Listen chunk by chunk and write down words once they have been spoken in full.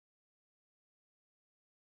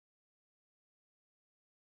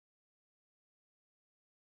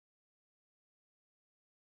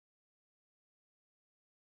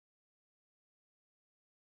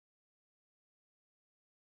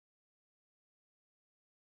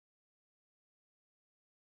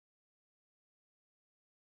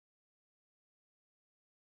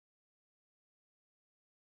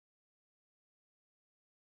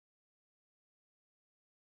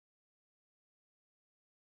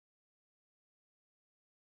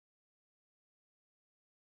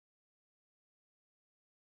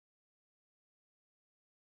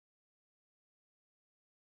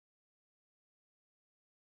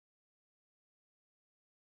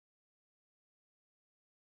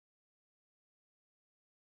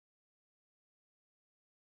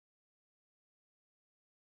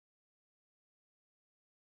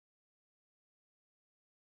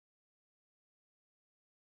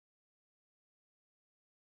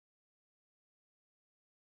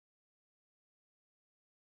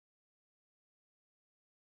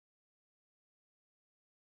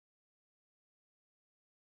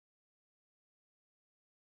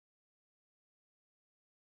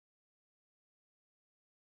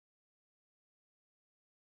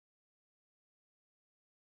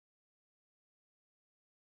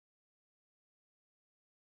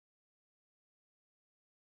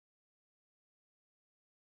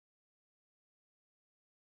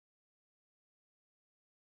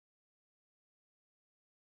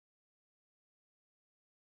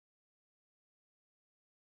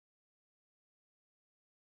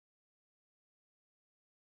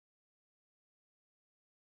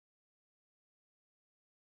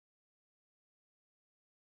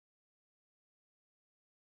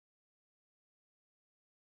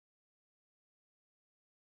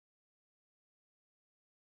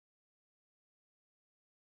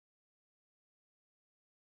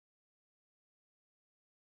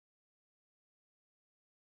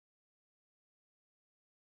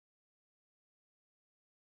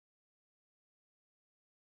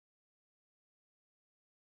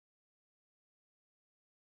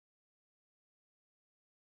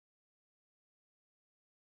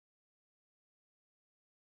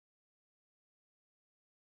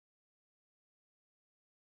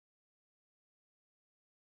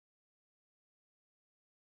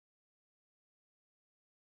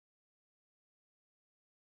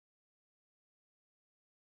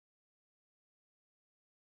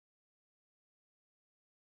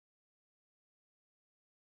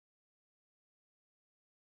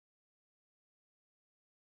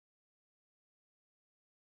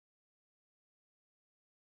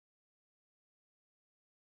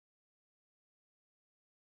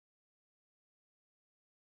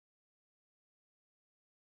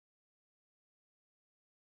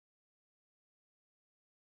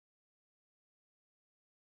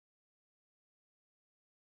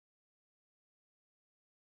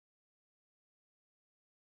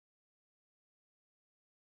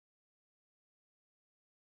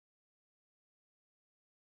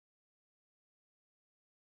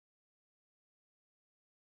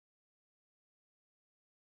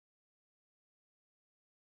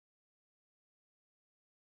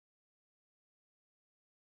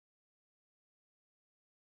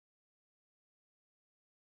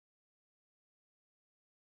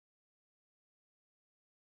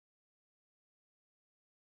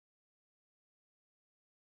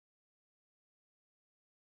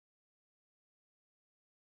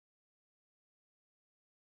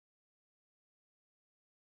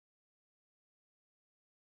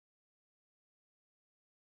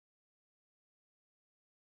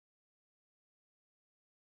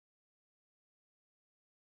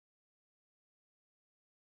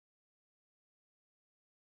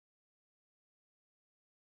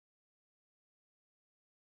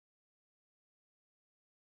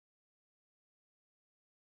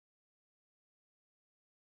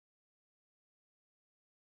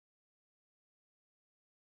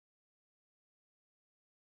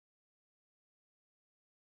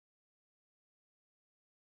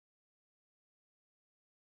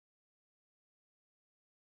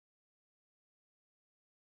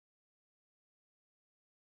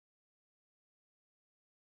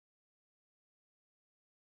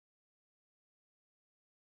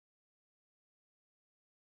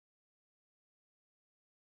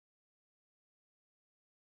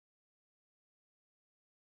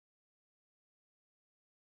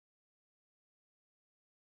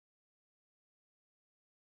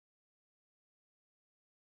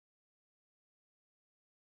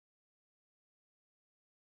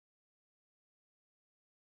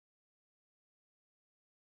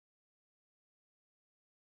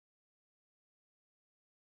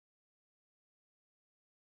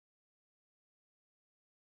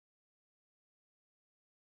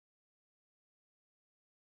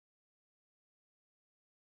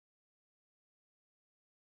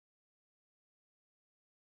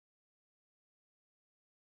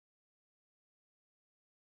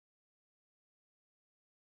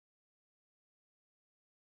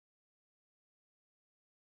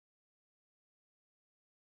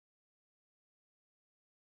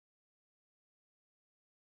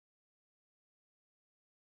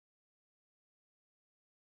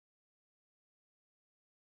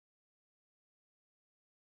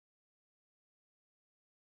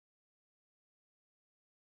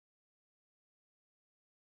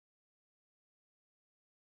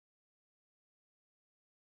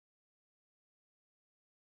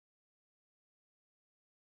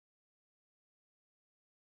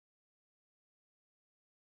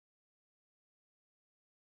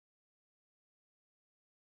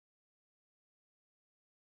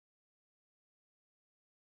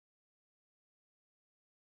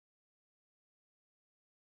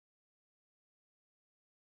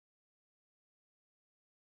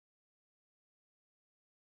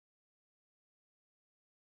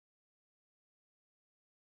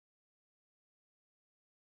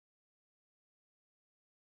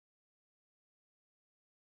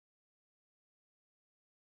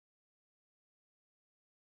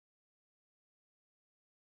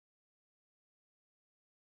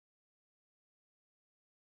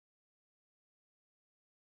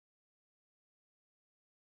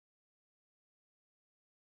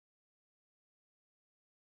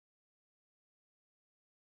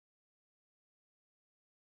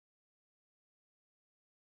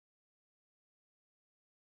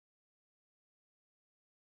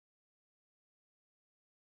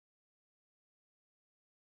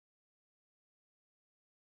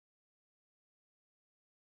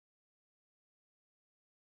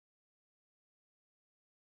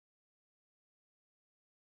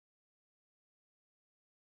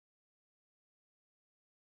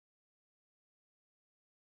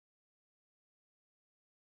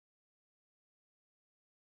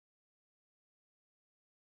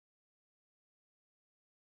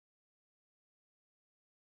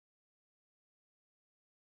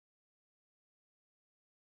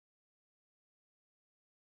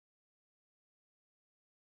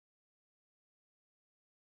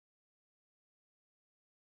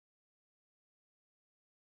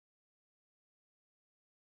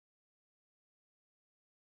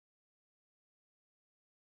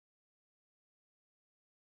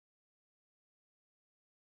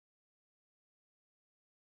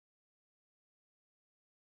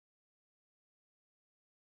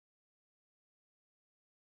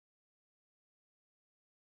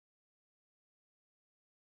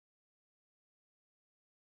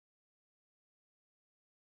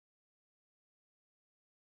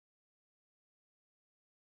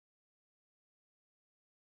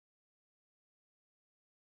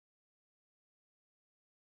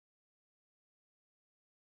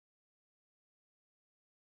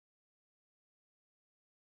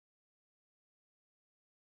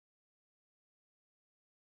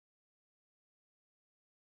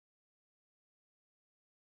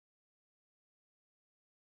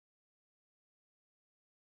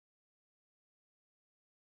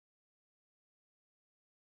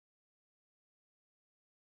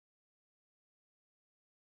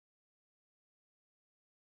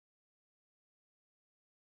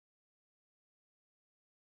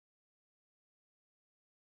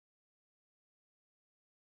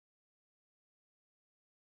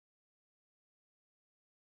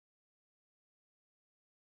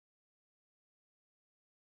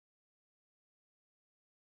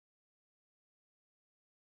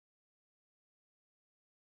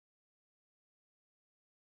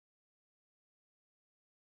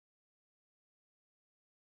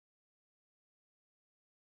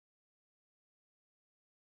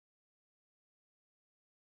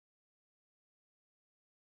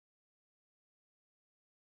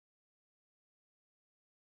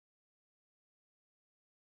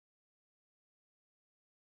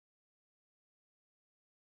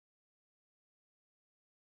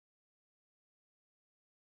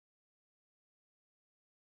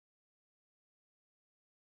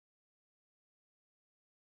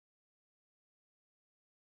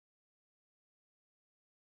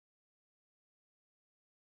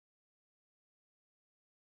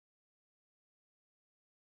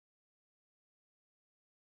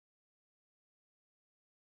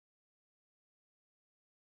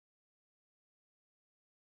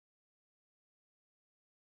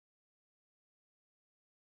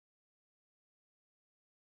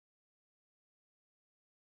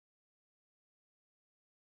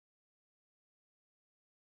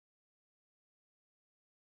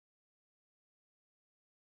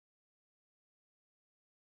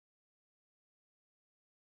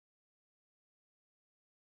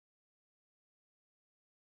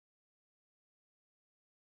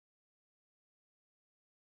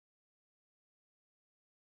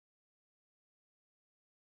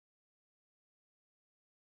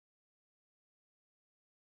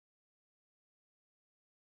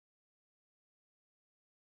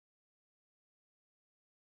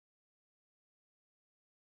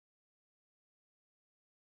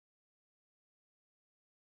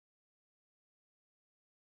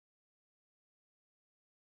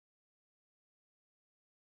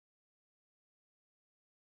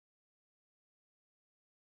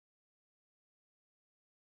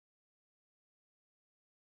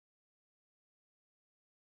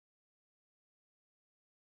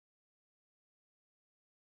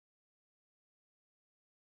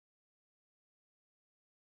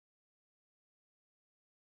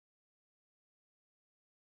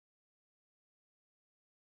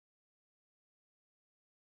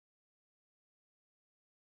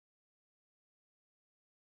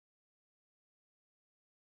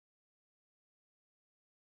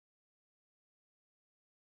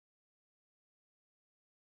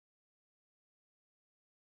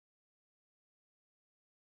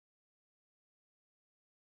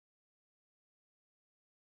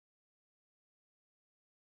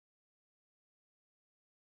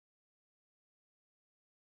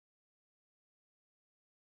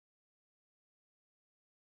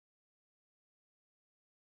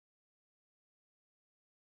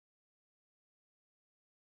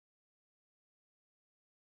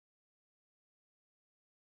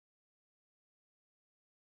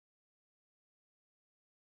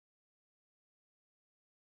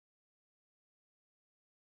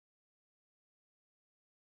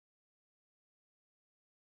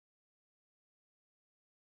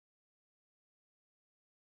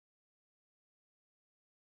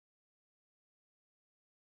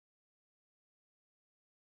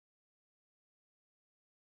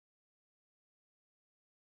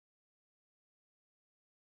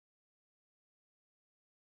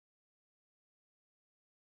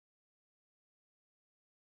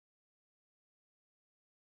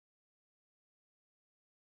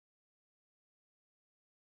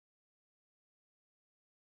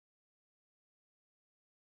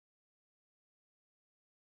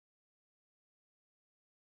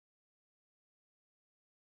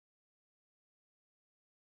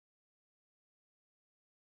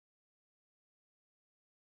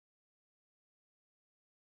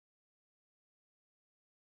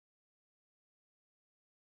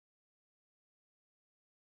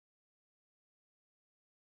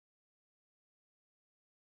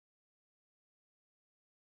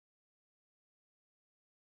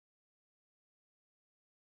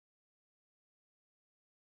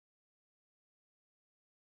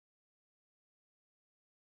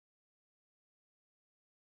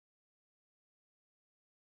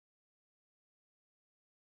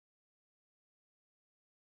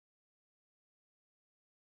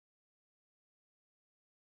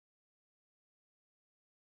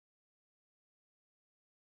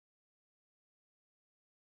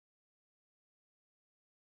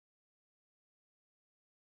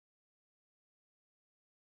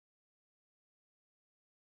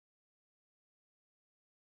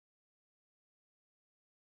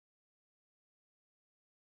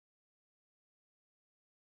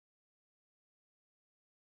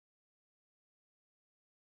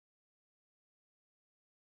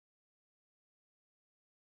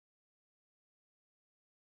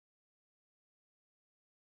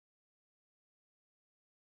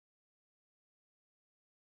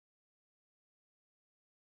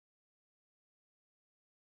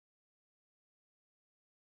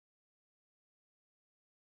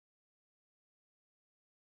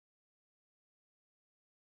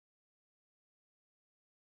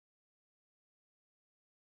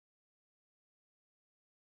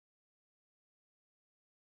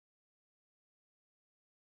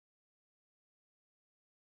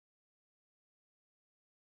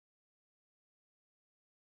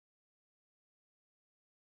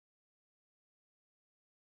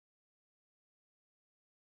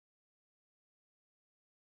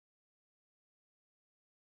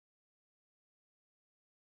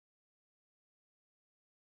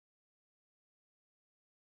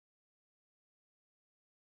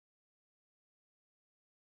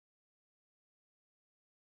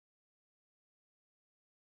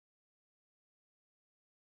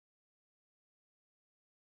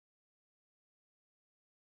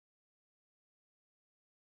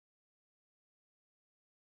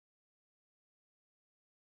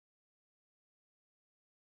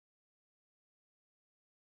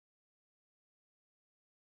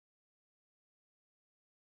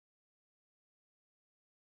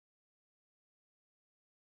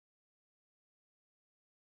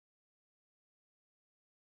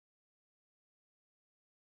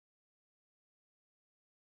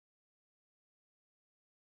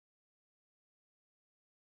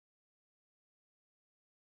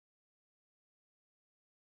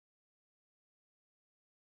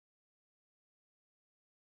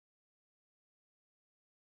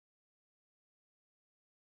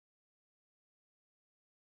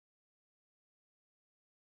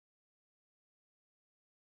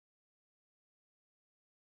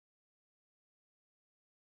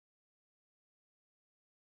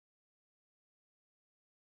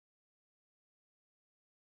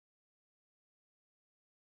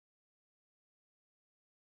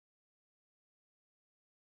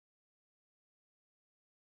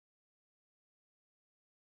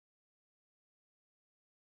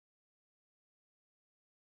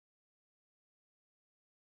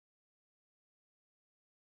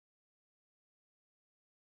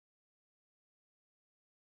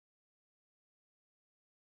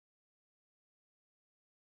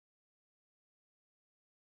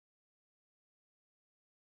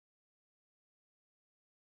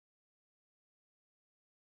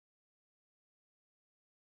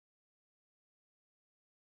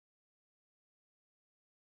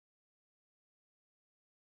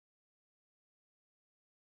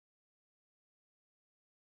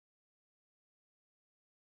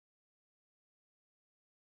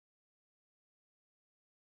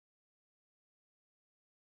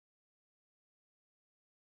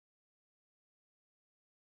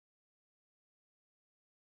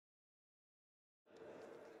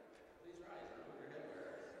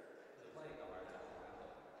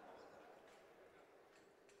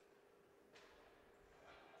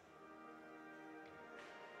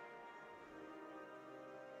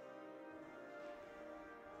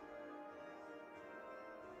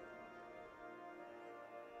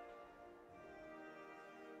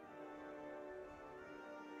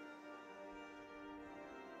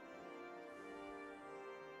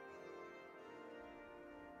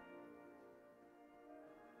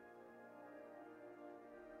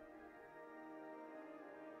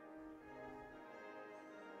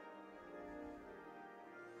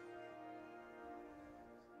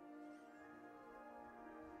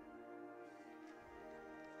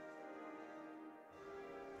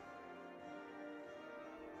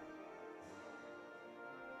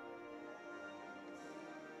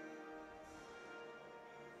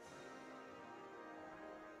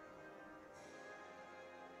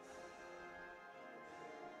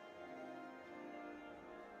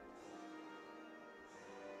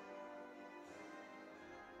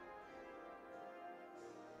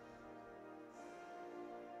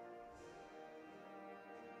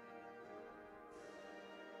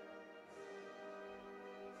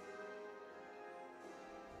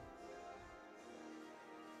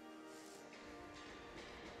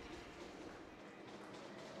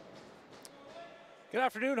Good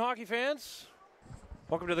afternoon, hockey fans.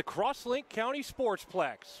 Welcome to the Crosslink County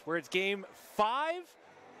Sportsplex, where it's game 5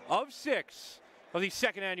 of 6 of the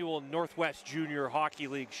second annual Northwest Junior Hockey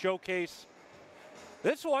League Showcase.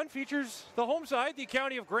 This one features the home side, the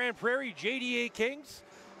County of Grande Prairie JDA Kings.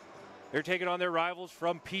 They're taking on their rivals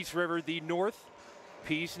from Peace River, the North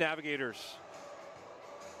Peace Navigators.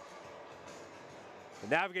 The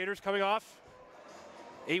Navigators coming off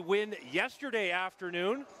a win yesterday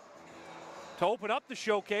afternoon to open up the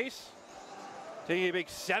showcase, taking a big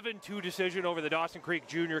 7-2 decision over the Dawson Creek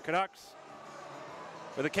Junior Canucks.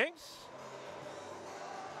 For the Kings,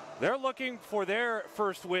 they're looking for their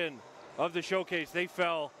first win of the showcase. They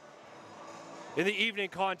fell in the evening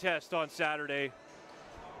contest on Saturday.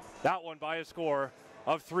 That one by a score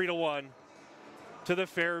of 3-1 to the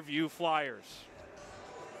Fairview Flyers.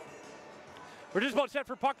 We're just about set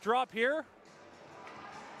for puck drop here.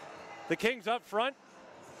 The Kings up front.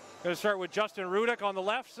 Going to start with Justin Rudick on the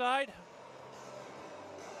left side.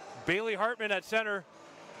 Bailey Hartman at center.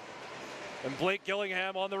 And Blake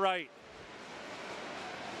Gillingham on the right.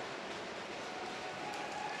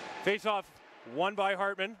 Face-off won by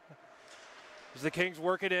Hartman as the Kings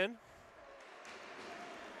work it in.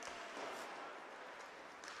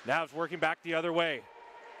 Now it's working back the other way.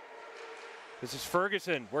 This is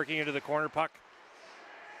Ferguson working into the corner. Puck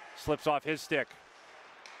slips off his stick.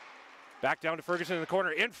 Back down to Ferguson in the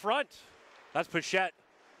corner. In front. That's Pichette.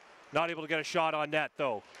 Not able to get a shot on net,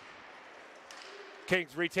 though.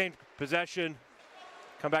 Kings retain possession.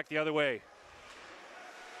 Come back the other way.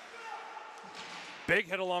 Big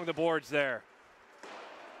hit along the boards there.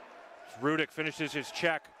 Rudick finishes his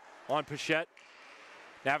check on Pichette.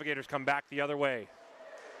 Navigators come back the other way.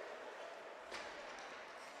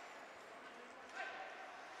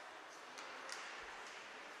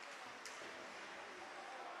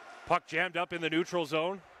 Puck jammed up in the neutral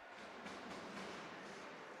zone.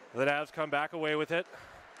 The Navs come back away with it.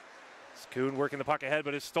 Kuhn working the puck ahead,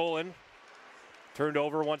 but is stolen. Turned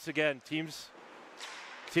over once again. Teams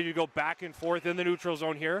continue to go back and forth in the neutral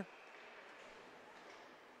zone here.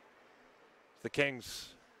 The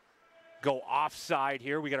Kings go offside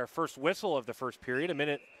here. We get our first whistle of the first period, 1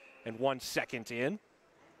 minute and 1 second in.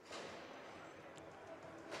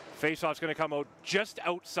 Faceoff's going to come out just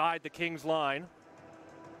outside the Kings line.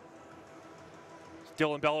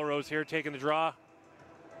 Dylan Bellerose here taking the draw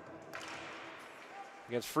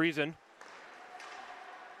against Friesen.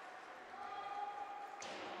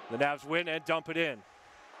 The Navs win and dump it in.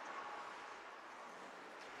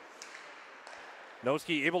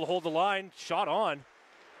 Noski able to hold the line, shot on.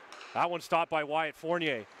 That one stopped by Wyatt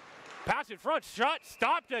Fournier. Pass in front, shot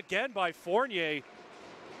stopped again by Fournier.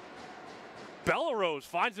 Bellerose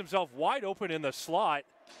finds himself wide open in the slot.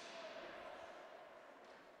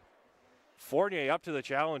 Fournier up to the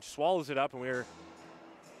challenge, swallows it up, and we're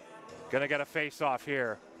gonna get a face-off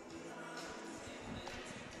here.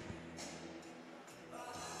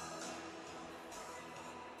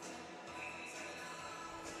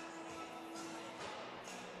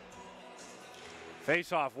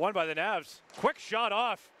 Face-off won by the Navs. Quick shot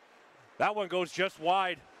off. That one goes just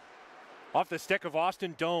wide off the stick of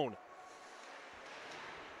Austin Doan.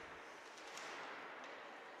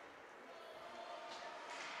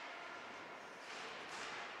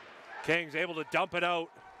 Kings able to dump it out.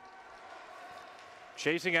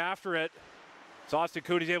 Chasing after it. It's Austin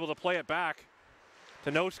Cooney's able to play it back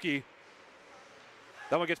to Noski.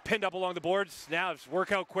 That one gets pinned up along the boards. Navs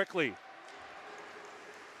work out quickly.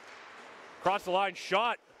 Across the line,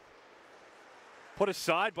 shot. Put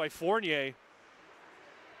aside by Fournier.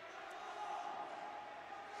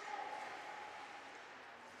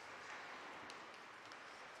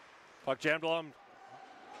 Puck jammed along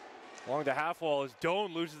the half wall as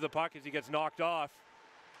Doan loses the puck as he gets knocked off.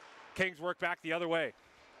 Kings work back the other way.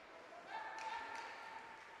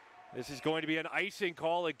 This is going to be an icing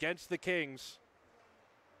call against the Kings.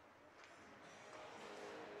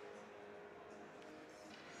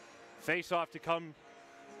 Face-off to come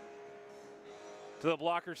to the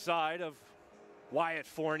blocker side of Wyatt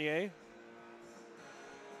Fournier.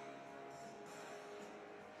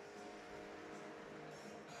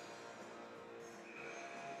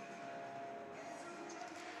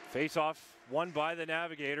 Face-off won by the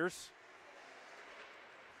Navigators.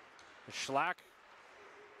 Schlack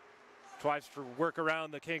tries to work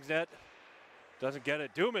around the Kings net. Doesn't get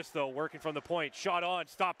it. Dumas, though, working from the point. Shot on,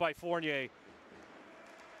 stopped by Fournier.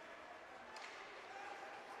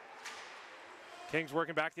 Kings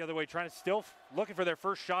working back the other way, trying to still looking for their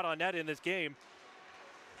first shot on net in this game.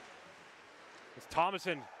 As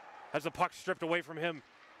Thomason has the puck stripped away from him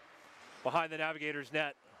behind the Navigators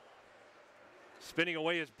net. Spinning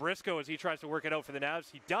away is Briscoe as he tries to work it out for the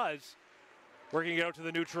Navs. He does, working it out to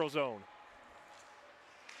the neutral zone.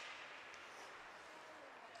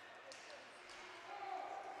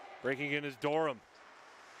 Breaking in is Dorham.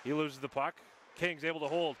 He loses the puck. King's able to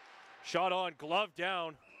hold. Shot on, glove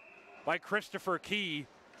down by Christopher Key.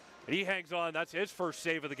 And he hangs on. That's his first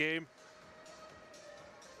save of the game.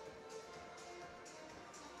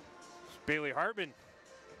 Bailey Hartman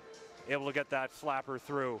able to get that slapper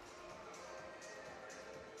through.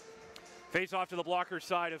 Face off to the blocker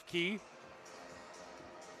side of Key.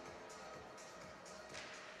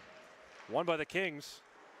 Won by the Kings.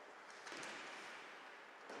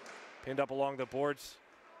 Pinned up along the boards.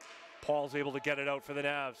 Paul's able to get it out for the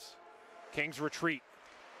Navs. Kings retreat.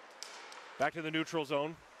 Back to the neutral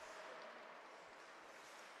zone.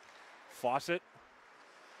 Fawcett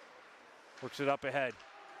works it up ahead.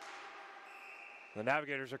 The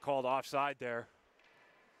Navigators are called offside there.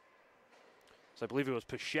 So I believe it was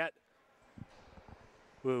Pichette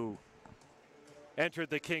who entered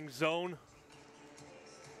the Kings zone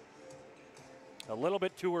a little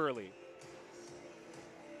bit too early.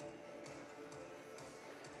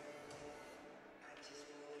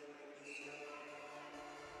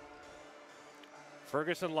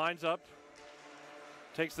 Ferguson lines up,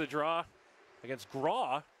 takes the draw against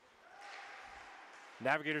Graw.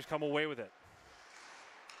 Navigators come away with it.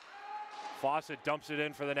 Fawcett dumps it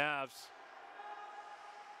in for the Navs.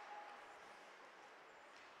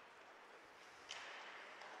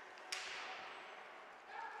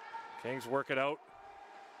 Kings work it out.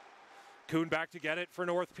 Kuhn back to get it for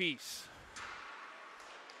North Peace.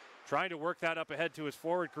 Trying to work that up ahead to his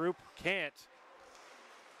forward group. Can't.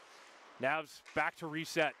 Navs back to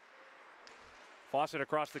reset. Fawcett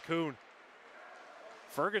across the Kuhn.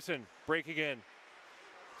 Ferguson breaking in.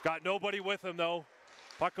 Got nobody with him though.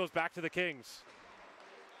 Puck goes back to the Kings.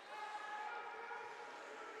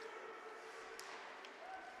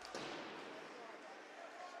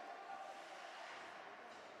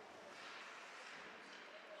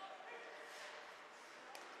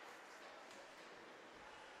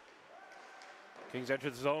 Kings enter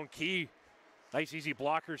the zone. Key. Nice easy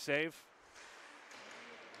blocker save.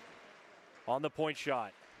 On the point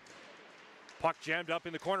shot. Puck jammed up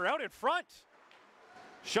in the corner, out in front.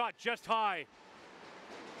 Shot just high.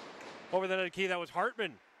 Over the net Key, that was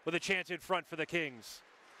Hartman with a chance in front for the Kings.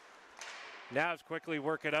 Navs quickly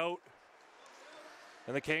work it out.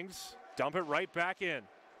 And the Kings dump it right back in.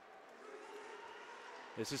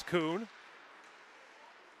 This is Kuhn.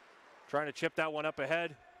 Trying to chip that one up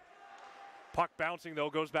ahead. Puck bouncing though,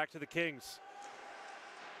 goes back to the Kings.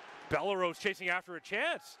 Bellerose chasing after a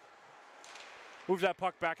chance. Moves that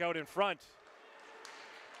puck back out in front.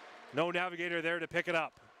 No Navigator there to pick it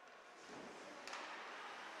up.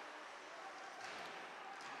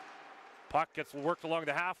 Puck gets worked along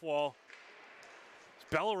the half wall.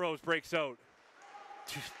 Bellerose breaks out.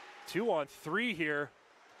 2-on-3 here.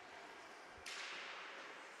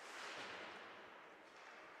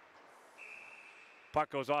 Puck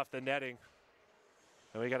goes off the netting.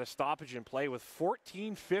 And we got a stoppage in play with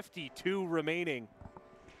 14:52 remaining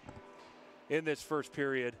in this first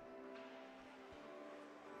period.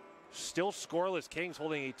 Still scoreless. Kings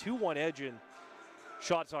holding a 2-1 edge in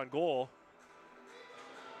shots on goal.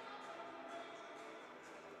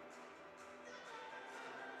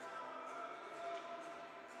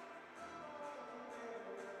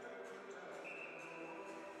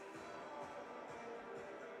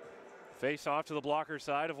 Face off to the blocker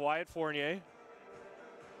side of Wyatt Fournier.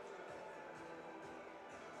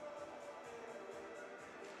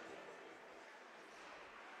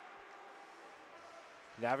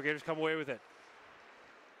 Navigators come away with it.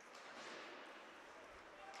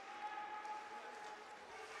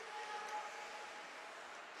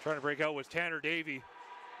 Trying to break out was Tanner Davey.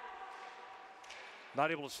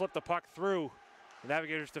 Not able to slip the puck through the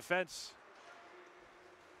Navigators' defense.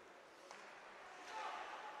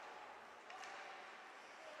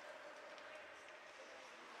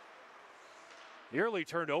 Nearly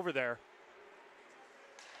turned over there.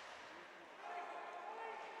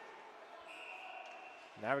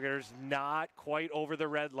 Navigators not quite over the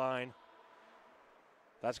red line.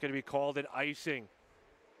 That's going to be called an icing.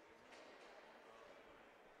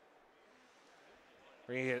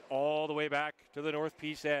 Bringing it all the way back to the North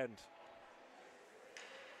Peace end.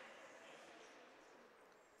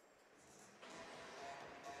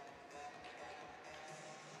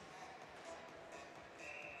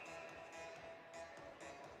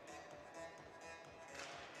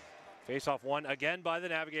 Face-off won again by the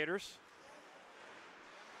Navigators.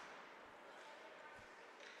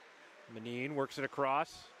 Manine works it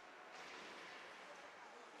across.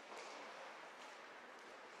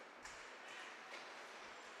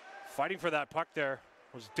 Fighting for that puck there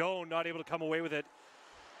was Doan, not able to come away with it.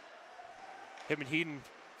 Him and Heaton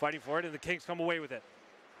fighting for it, and the Kings come away with it.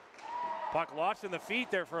 Puck lost in the feet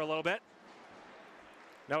there for a little bit.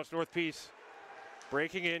 Now it's North Peace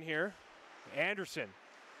breaking in here. Anderson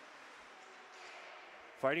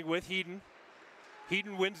fighting with Heaton.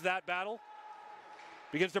 Heaton wins that battle.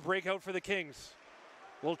 Begins to break out for the Kings.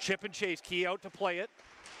 Little chip and chase. Key out to play it.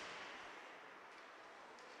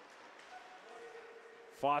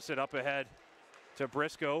 Fawcett up ahead to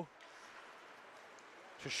Briscoe.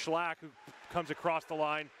 To Schlack, who comes across the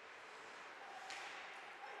line.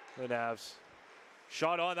 The Navs.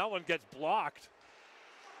 Shot on. That one gets blocked.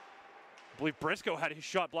 I believe Briscoe had his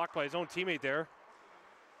shot blocked by his own teammate there.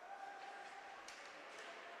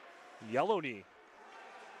 Yellow knee.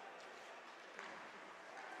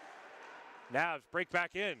 Navs break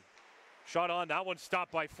back in. Shot on. That one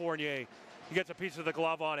stopped by Fournier. He gets a piece of the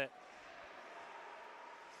glove on it.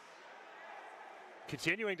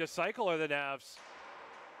 Continuing to cycle are the Navs.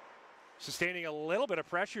 Sustaining a little bit of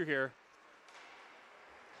pressure here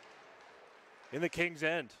in the Kings'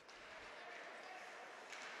 end.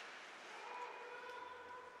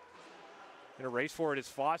 In a race for it is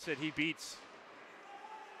Fawcett. He beats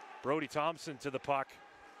Brody Thompson to the puck.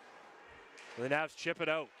 The Navs chip it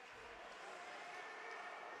out.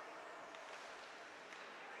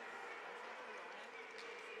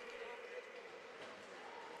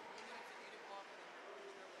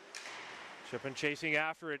 Chip and chasing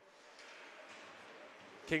after it.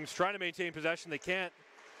 Kings trying to maintain possession. They can't.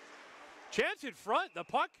 Chance in front. The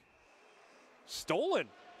puck stolen.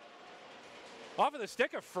 Off of the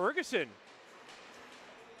stick of Ferguson.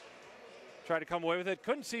 Tried to come away with it.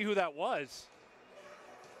 Couldn't see who that was.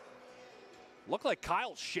 Looked like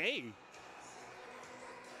Kyle Shea.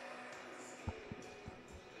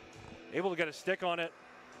 Able to get a stick on it.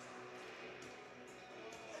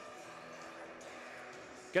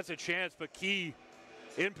 Gets a chance, but Key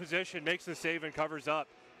in position, makes the save and covers up.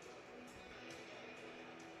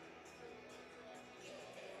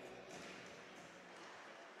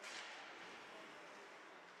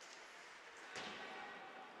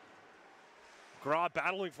 Graw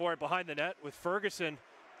battling for it behind the net with Ferguson.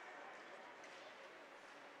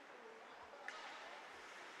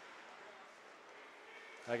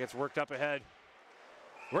 That gets worked up ahead.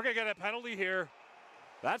 We're going to get a penalty here.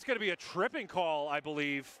 That's going to be a tripping call, I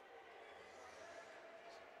believe.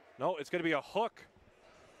 No, it's going to be a hook.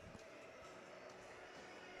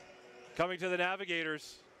 Coming to the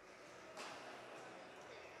Navigators.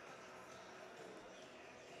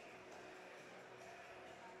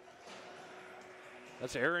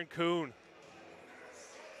 That's Aaron Kuhn.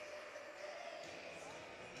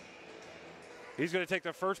 He's going to take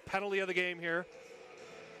the first penalty of the game here.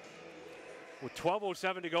 With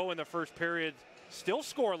 12:07 to go in the first period. Still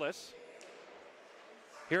scoreless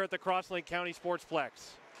here at the Crosslink County Sportsplex.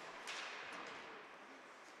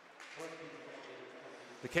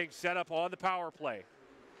 The Kings set up on the power play.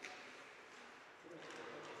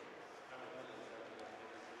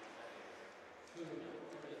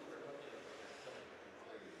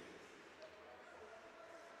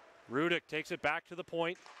 Rudick takes it back to the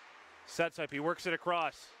point. Sets up, he works it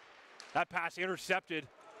across. That pass intercepted.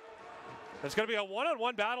 It's going to be a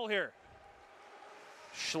one-on-one battle here.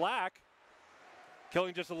 Schlack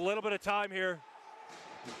killing just a little bit of time here.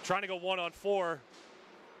 Trying to go 1-on-4.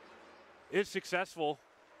 Is successful.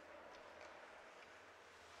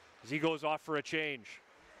 As he goes off for a change.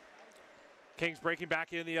 Kings breaking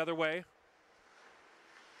back in the other way.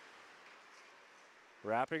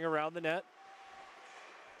 Wrapping around the net.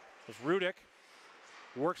 There's Rudick.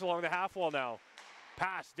 Works along the half wall now.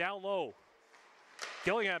 Pass down low.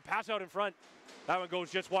 Gillingham, pass out in front. That one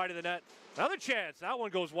goes just wide of the net. Another chance. That one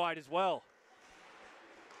goes wide as well.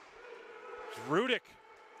 Rudick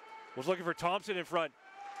was looking for Thompson in front.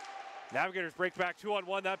 Navigators break back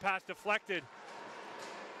 2-on-1. That pass deflected.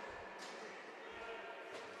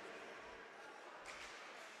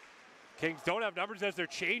 Kings don't have numbers as they're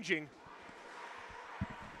changing.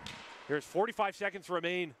 There's 45 seconds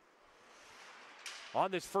remain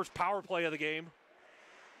on this first power play of the game.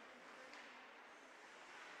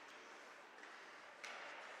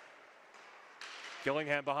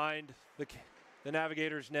 Gillingham behind the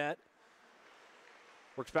Navigators net.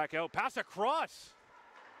 Works back out. Pass across.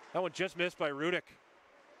 That one just missed by Rudick.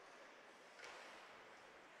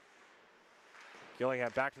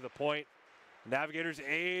 Gillingham back to the point. Navigators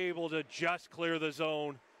able to just clear the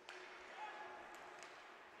zone.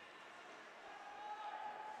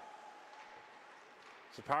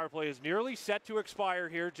 So power play is nearly set to expire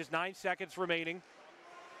here. Just 9 seconds remaining.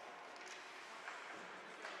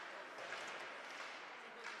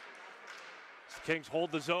 Kings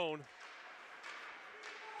hold the zone.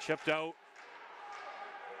 Chipped out.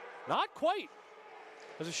 Not quite.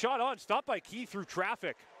 There's a shot on, stopped by Key through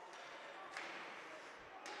traffic.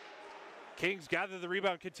 Kings gather the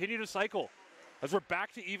rebound, continue to cycle as we're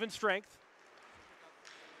back to even strength.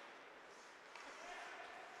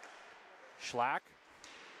 Schlack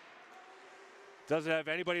doesn't have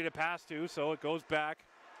anybody to pass to, so it goes back.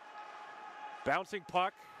 Bouncing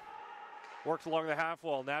puck works along the half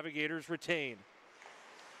wall. Navigators retain.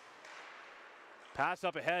 Pass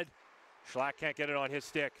up ahead. Schlack can't get it on his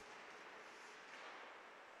stick.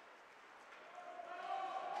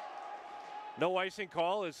 No icing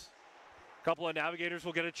call as a couple of Navigators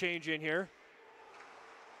will get a change in here.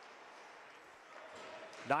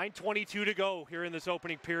 9:22 to go here in this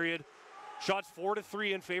opening period. Shots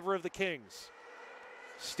 4-3 in favor of the Kings.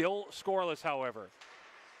 Still scoreless, however.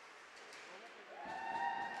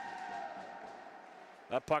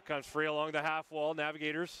 That puck comes free along the half wall.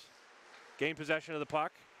 Navigators gain possession of the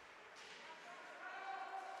puck.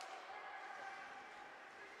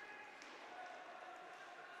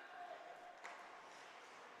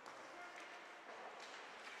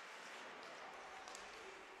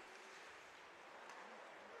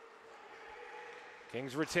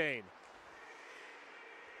 Kings retain.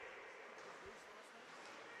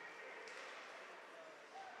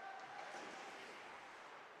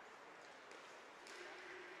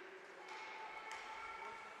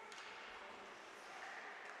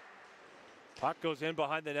 Puck goes in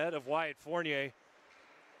behind the net of Wyatt Fournier.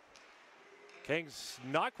 Kings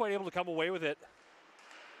not quite able to come away with it.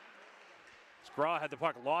 Scraw had the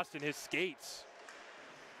puck lost in his skates.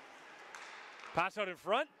 Pass out in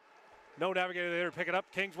front. No Navigator there to pick it up.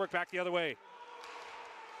 Kings work back the other way.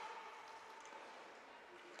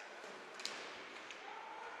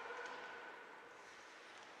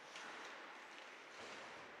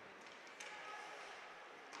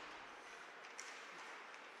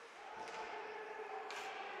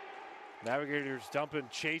 Navigators dump and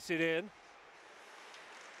chase it in.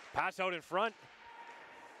 Pass out in front.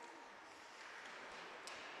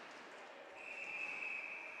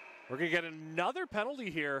 We're going to get another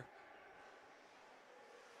penalty here.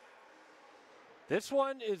 This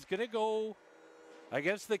one is going to go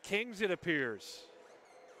against the Kings, it appears.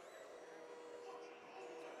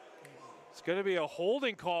 It's going to be a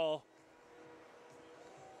holding call.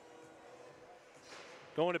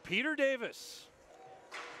 Going to Peter Davis.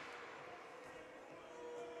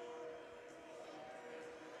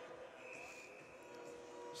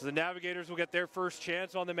 So the Navigators will get their first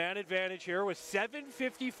chance on the man advantage here with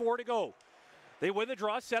 7:54 to go. They win the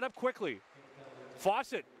draw, set up quickly.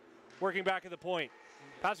 Fawcett working back at the point.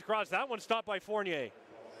 Pass across, that one stopped by Fournier.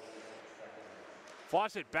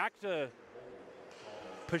 Fawcett back to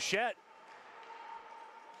Pichette.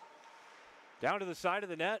 Down to the side of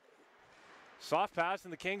the net. Soft pass,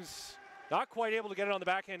 and the Kings not quite able to get it on the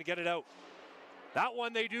backhand to get it out. That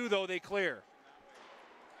one they do, though, they clear.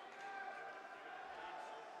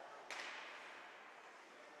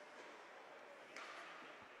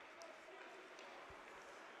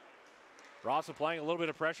 Ross applying a little bit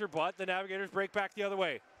of pressure, but the Navigators break back the other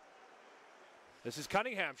way. This is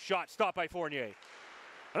Cunningham. Shot stopped by Fournier.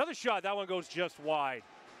 Another shot. That one goes just wide.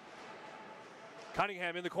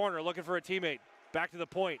 Cunningham in the corner looking for a teammate. Back to the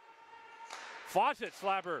point. Fawcett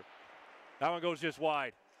slapper. That one goes just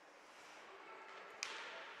wide.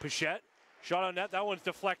 Pichette. Shot on net. That one's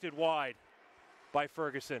deflected wide by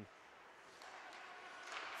Ferguson.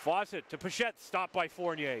 Fawcett to Pichette. Stopped by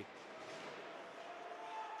Fournier.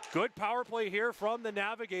 Good power play here from the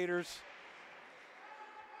Navigators.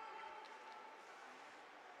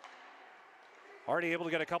 Already able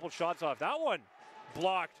to get a couple shots off. That one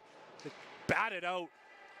blocked. Batted out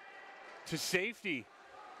to safety.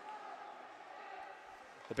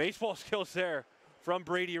 The baseball skills there from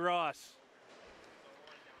Brady Ross.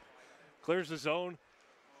 Clears the zone.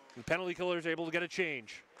 And penalty killers able to get a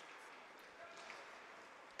change.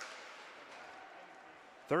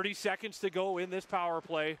 30 seconds to go in this power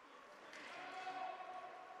play.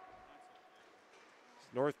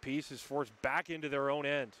 North Peace is forced back into their own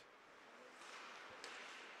end.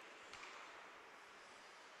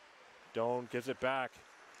 Doan gives it back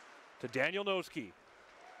to Daniel Noski.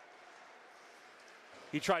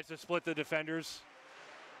 He tries to split the defenders.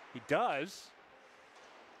 He does.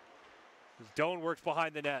 Doan works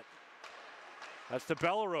behind the net. That's to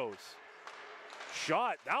Bellerose.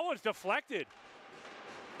 Shot. That one's deflected.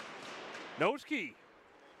 Noski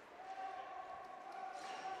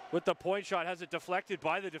with the point shot has it deflected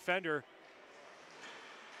by the defender.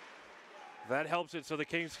 That helps it so the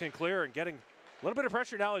Kings can clear, and getting a little bit of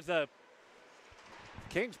pressure now as the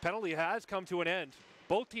Kings penalty has come to an end.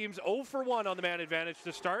 Both teams 0 for 1 on the man advantage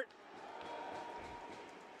to start.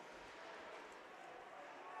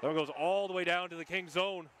 That one goes all the way down to the Kings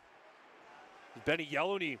zone. Benny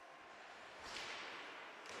Yellowney.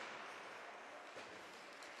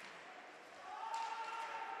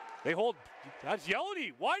 They hold, that's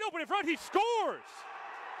Yellowney, wide open in front, he scores!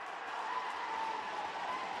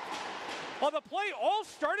 On the play, all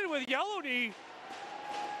started with Yellowney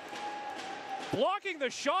blocking the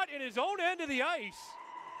shot in his own end of the ice.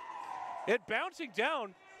 It bouncing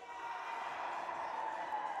down.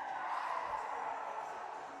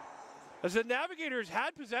 As the Navigators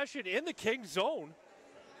had possession in the Kings zone,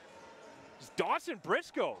 Dawson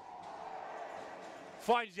Briscoe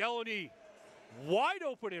finds Yellowney wide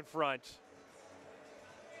open in front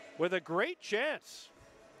with a great chance.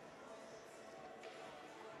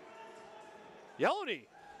 Yellowney,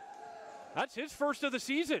 that's his first of the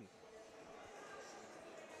season.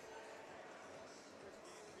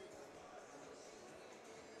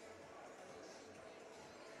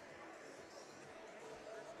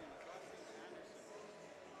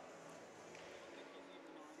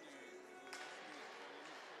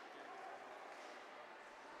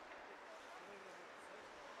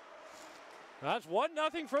 That's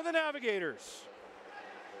 1-0 for the Navigators.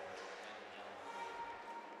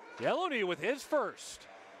 Yellowney with his first.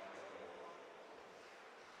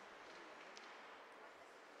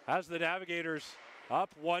 As the Navigators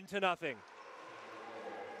up 1-0.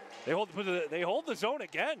 They hold the zone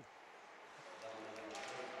again.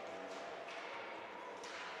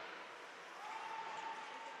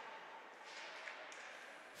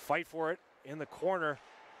 Fight for it in the corner.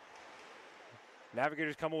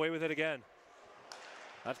 Navigators come away with it again.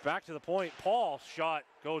 That's back to the point. Paul's shot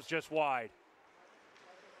goes just wide.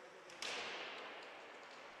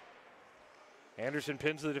 Anderson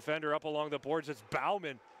pins the defender up along the boards. It's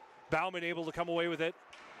Bauman. Bauman able to come away with it.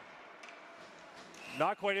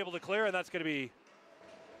 Not quite able to clear, and that's going to be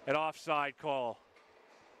an offside call.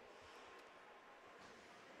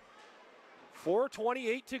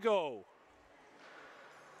 4:28 to go.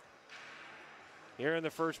 Here in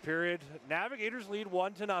the first period, Navigators lead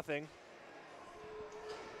 1-0.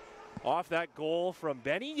 Off that goal from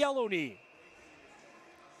Benny Yellowney.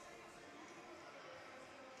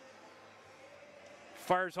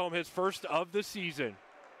 Fires home his first of the season.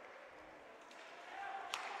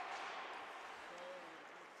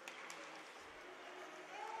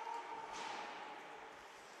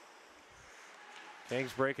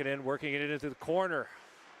 Kings breaking in, working it into the corner.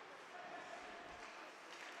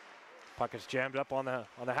 Puck is jammed up on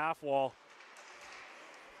the half wall.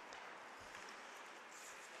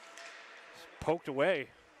 Poked away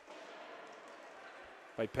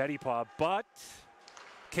by Pettypaw, but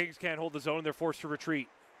Kings can't hold the zone. They're forced to retreat.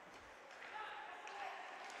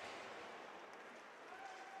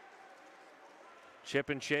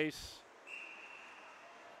 Chip and chase.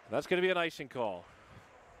 That's going to be an icing call.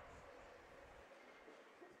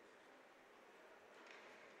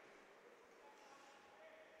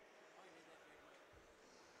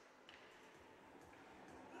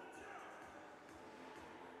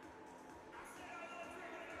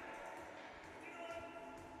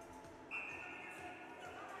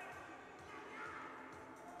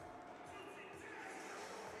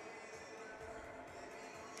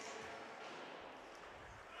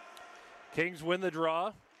 Kings win the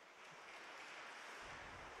draw.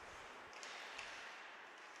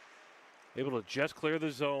 Able to just clear the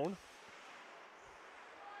zone.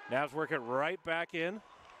 Navs work it right back in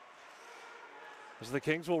as the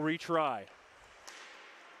Kings will retry.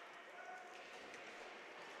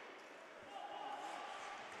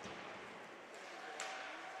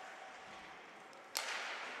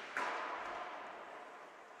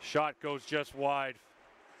 Shot goes just wide.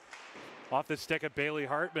 Off the stick of Bailey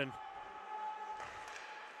Hartman.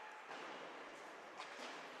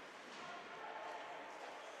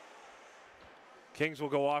 Kings will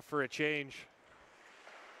go off for a change.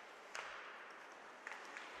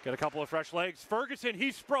 Get a couple of fresh legs. Ferguson,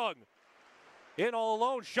 he sprung. In all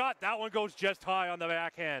alone, shot. That one goes just high on the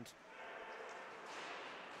backhand.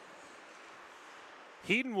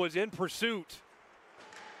 Heaton was in pursuit.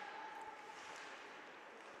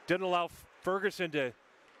 Didn't allow Ferguson to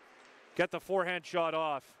get the forehand shot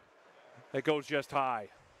off. It goes just high.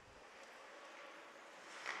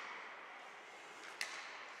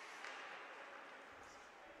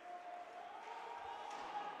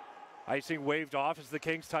 Icing waved off as the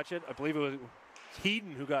Kings touch it. I believe it was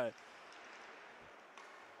Heaton who got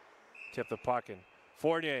tipped the puck, and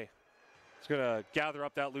Fournier is going to gather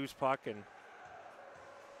up that loose puck and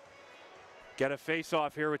get a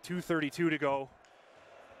face-off here with 2:32 to go.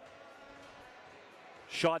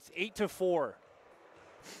 Shots 8-4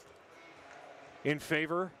 in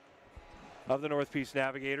favor of the North Peace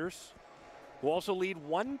Navigators, who also lead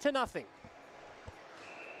 1-0.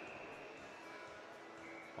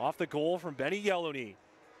 Off the goal from Benny Yellowknee.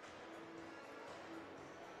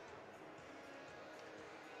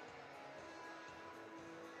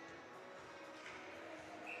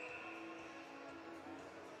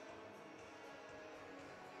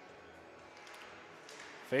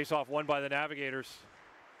 Face-off won by the Navigators.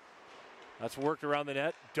 That's worked around the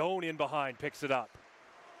net. Doan in behind, picks it up.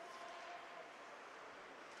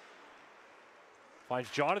 Finds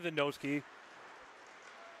Jonathan Noski.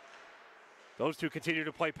 Those two continue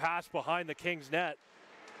to play pass behind the Kings net.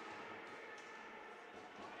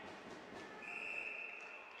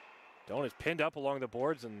 Doan is pinned up along the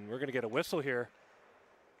boards, and we're going to get a whistle here.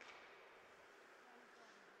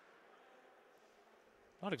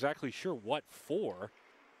 Not exactly sure what for.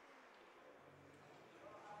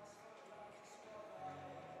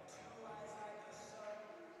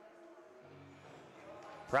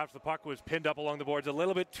 Perhaps the puck was pinned up along the boards a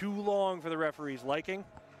little bit too long for the referee's liking.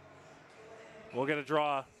 We'll get a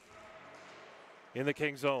draw in the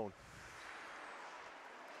Kings zone.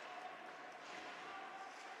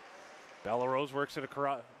 Bellarose works it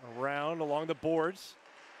around along the boards.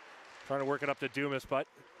 Trying to work it up to Dumas, but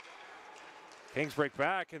Kings break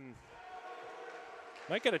back and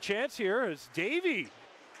might get a chance here as Davey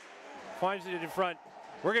finds it in front.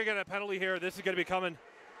 We're going to get a penalty here. This is going to be coming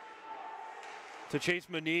to Chase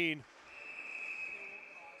Manine.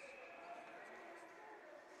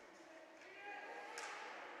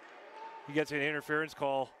 He gets an interference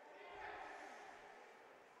call.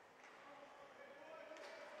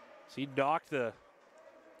 So he knocked the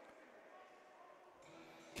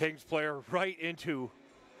Kings player right into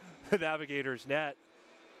the Navigators net.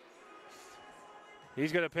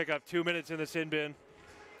 He's going to pick up 2 minutes in the sin bin.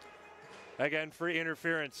 Again, free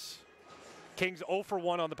interference. Kings 0 for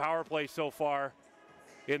 1 on the power play so far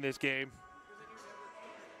in this game.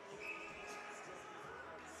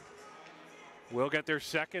 Will get their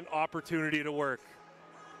second opportunity to work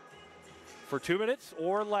for 2 minutes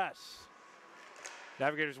or less.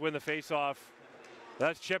 Navigators win the faceoff.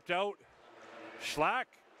 That's chipped out. Schlack.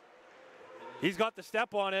 He's got the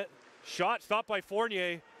step on it. Shot stopped by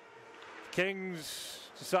Fournier. Kings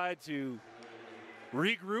decide to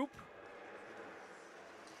regroup.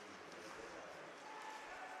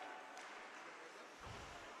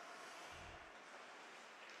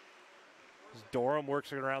 Durham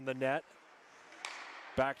works it around the net.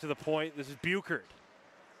 Back to the point. This is Buchert.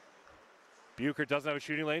 Buchert doesn't have a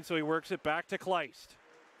shooting lane, so he works it back to Kleist.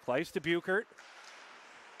 Kleist to Buchert.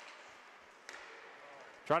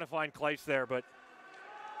 Trying to find Kleist there, but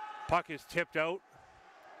puck is tipped out.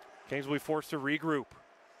 Kings will be forced to regroup.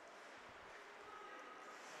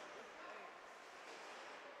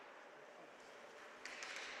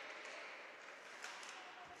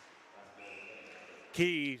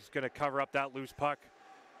 Key's going to cover up that loose puck.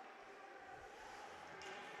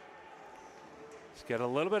 Let's get a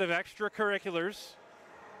little bit of extracurriculars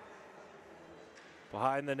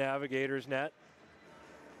behind the Navigators net.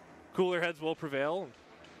 Cooler heads will prevail.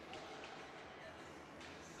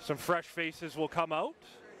 Some fresh faces will come out.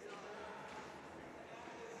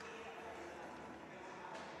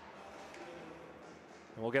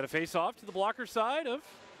 And we'll get a face-off to the blocker side of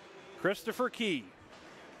Christopher Key.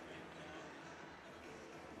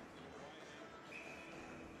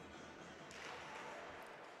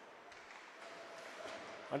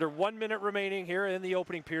 Under 1 minute remaining here in the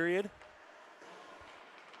opening period.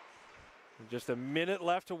 Just a minute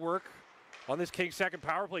left to work on this Kings second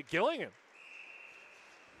power play. Gillingham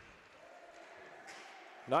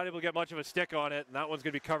not able to get much of a stick on it, and that one's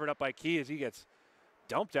going to be covered up by Key as he gets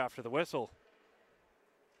dumped after the whistle.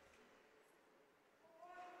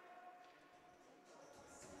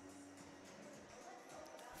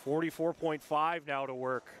 .45 now to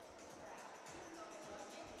work.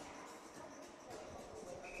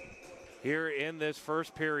 Here in this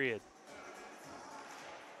first period.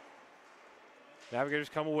 Navigators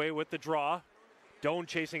come away with the draw. Doan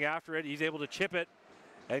chasing after it. He's able to chip it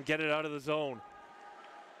and get it out of the zone.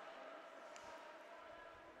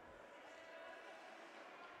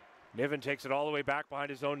 Niven takes it all the way back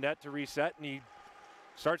behind his own net to reset, and he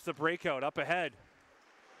starts the breakout up ahead.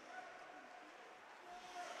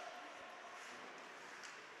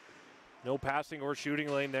 No passing or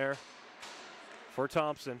shooting lane there for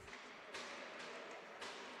Thompson.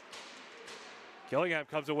 Gillingham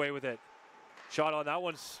comes away with it. Shot on that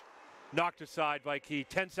one's knocked aside by Key.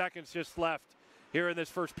 10 seconds just left here in this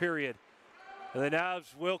first period. And the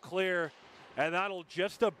Navs will clear, and that'll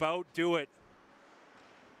just about do it.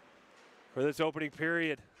 for this opening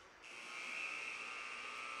period.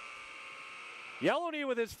 Yellowknee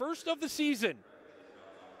with his first of the season.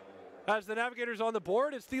 As the Navigators on the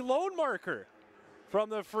board, it's the lone marker from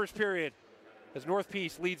the first period as North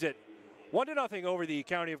Peace leads it 1-0 over the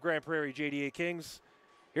County of Grande Prairie JDA Kings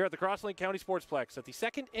here at the Crosslink County Sportsplex at the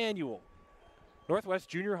second annual Northwest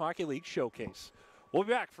Junior Hockey League Showcase. We'll be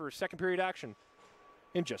back for second period action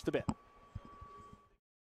in just a bit.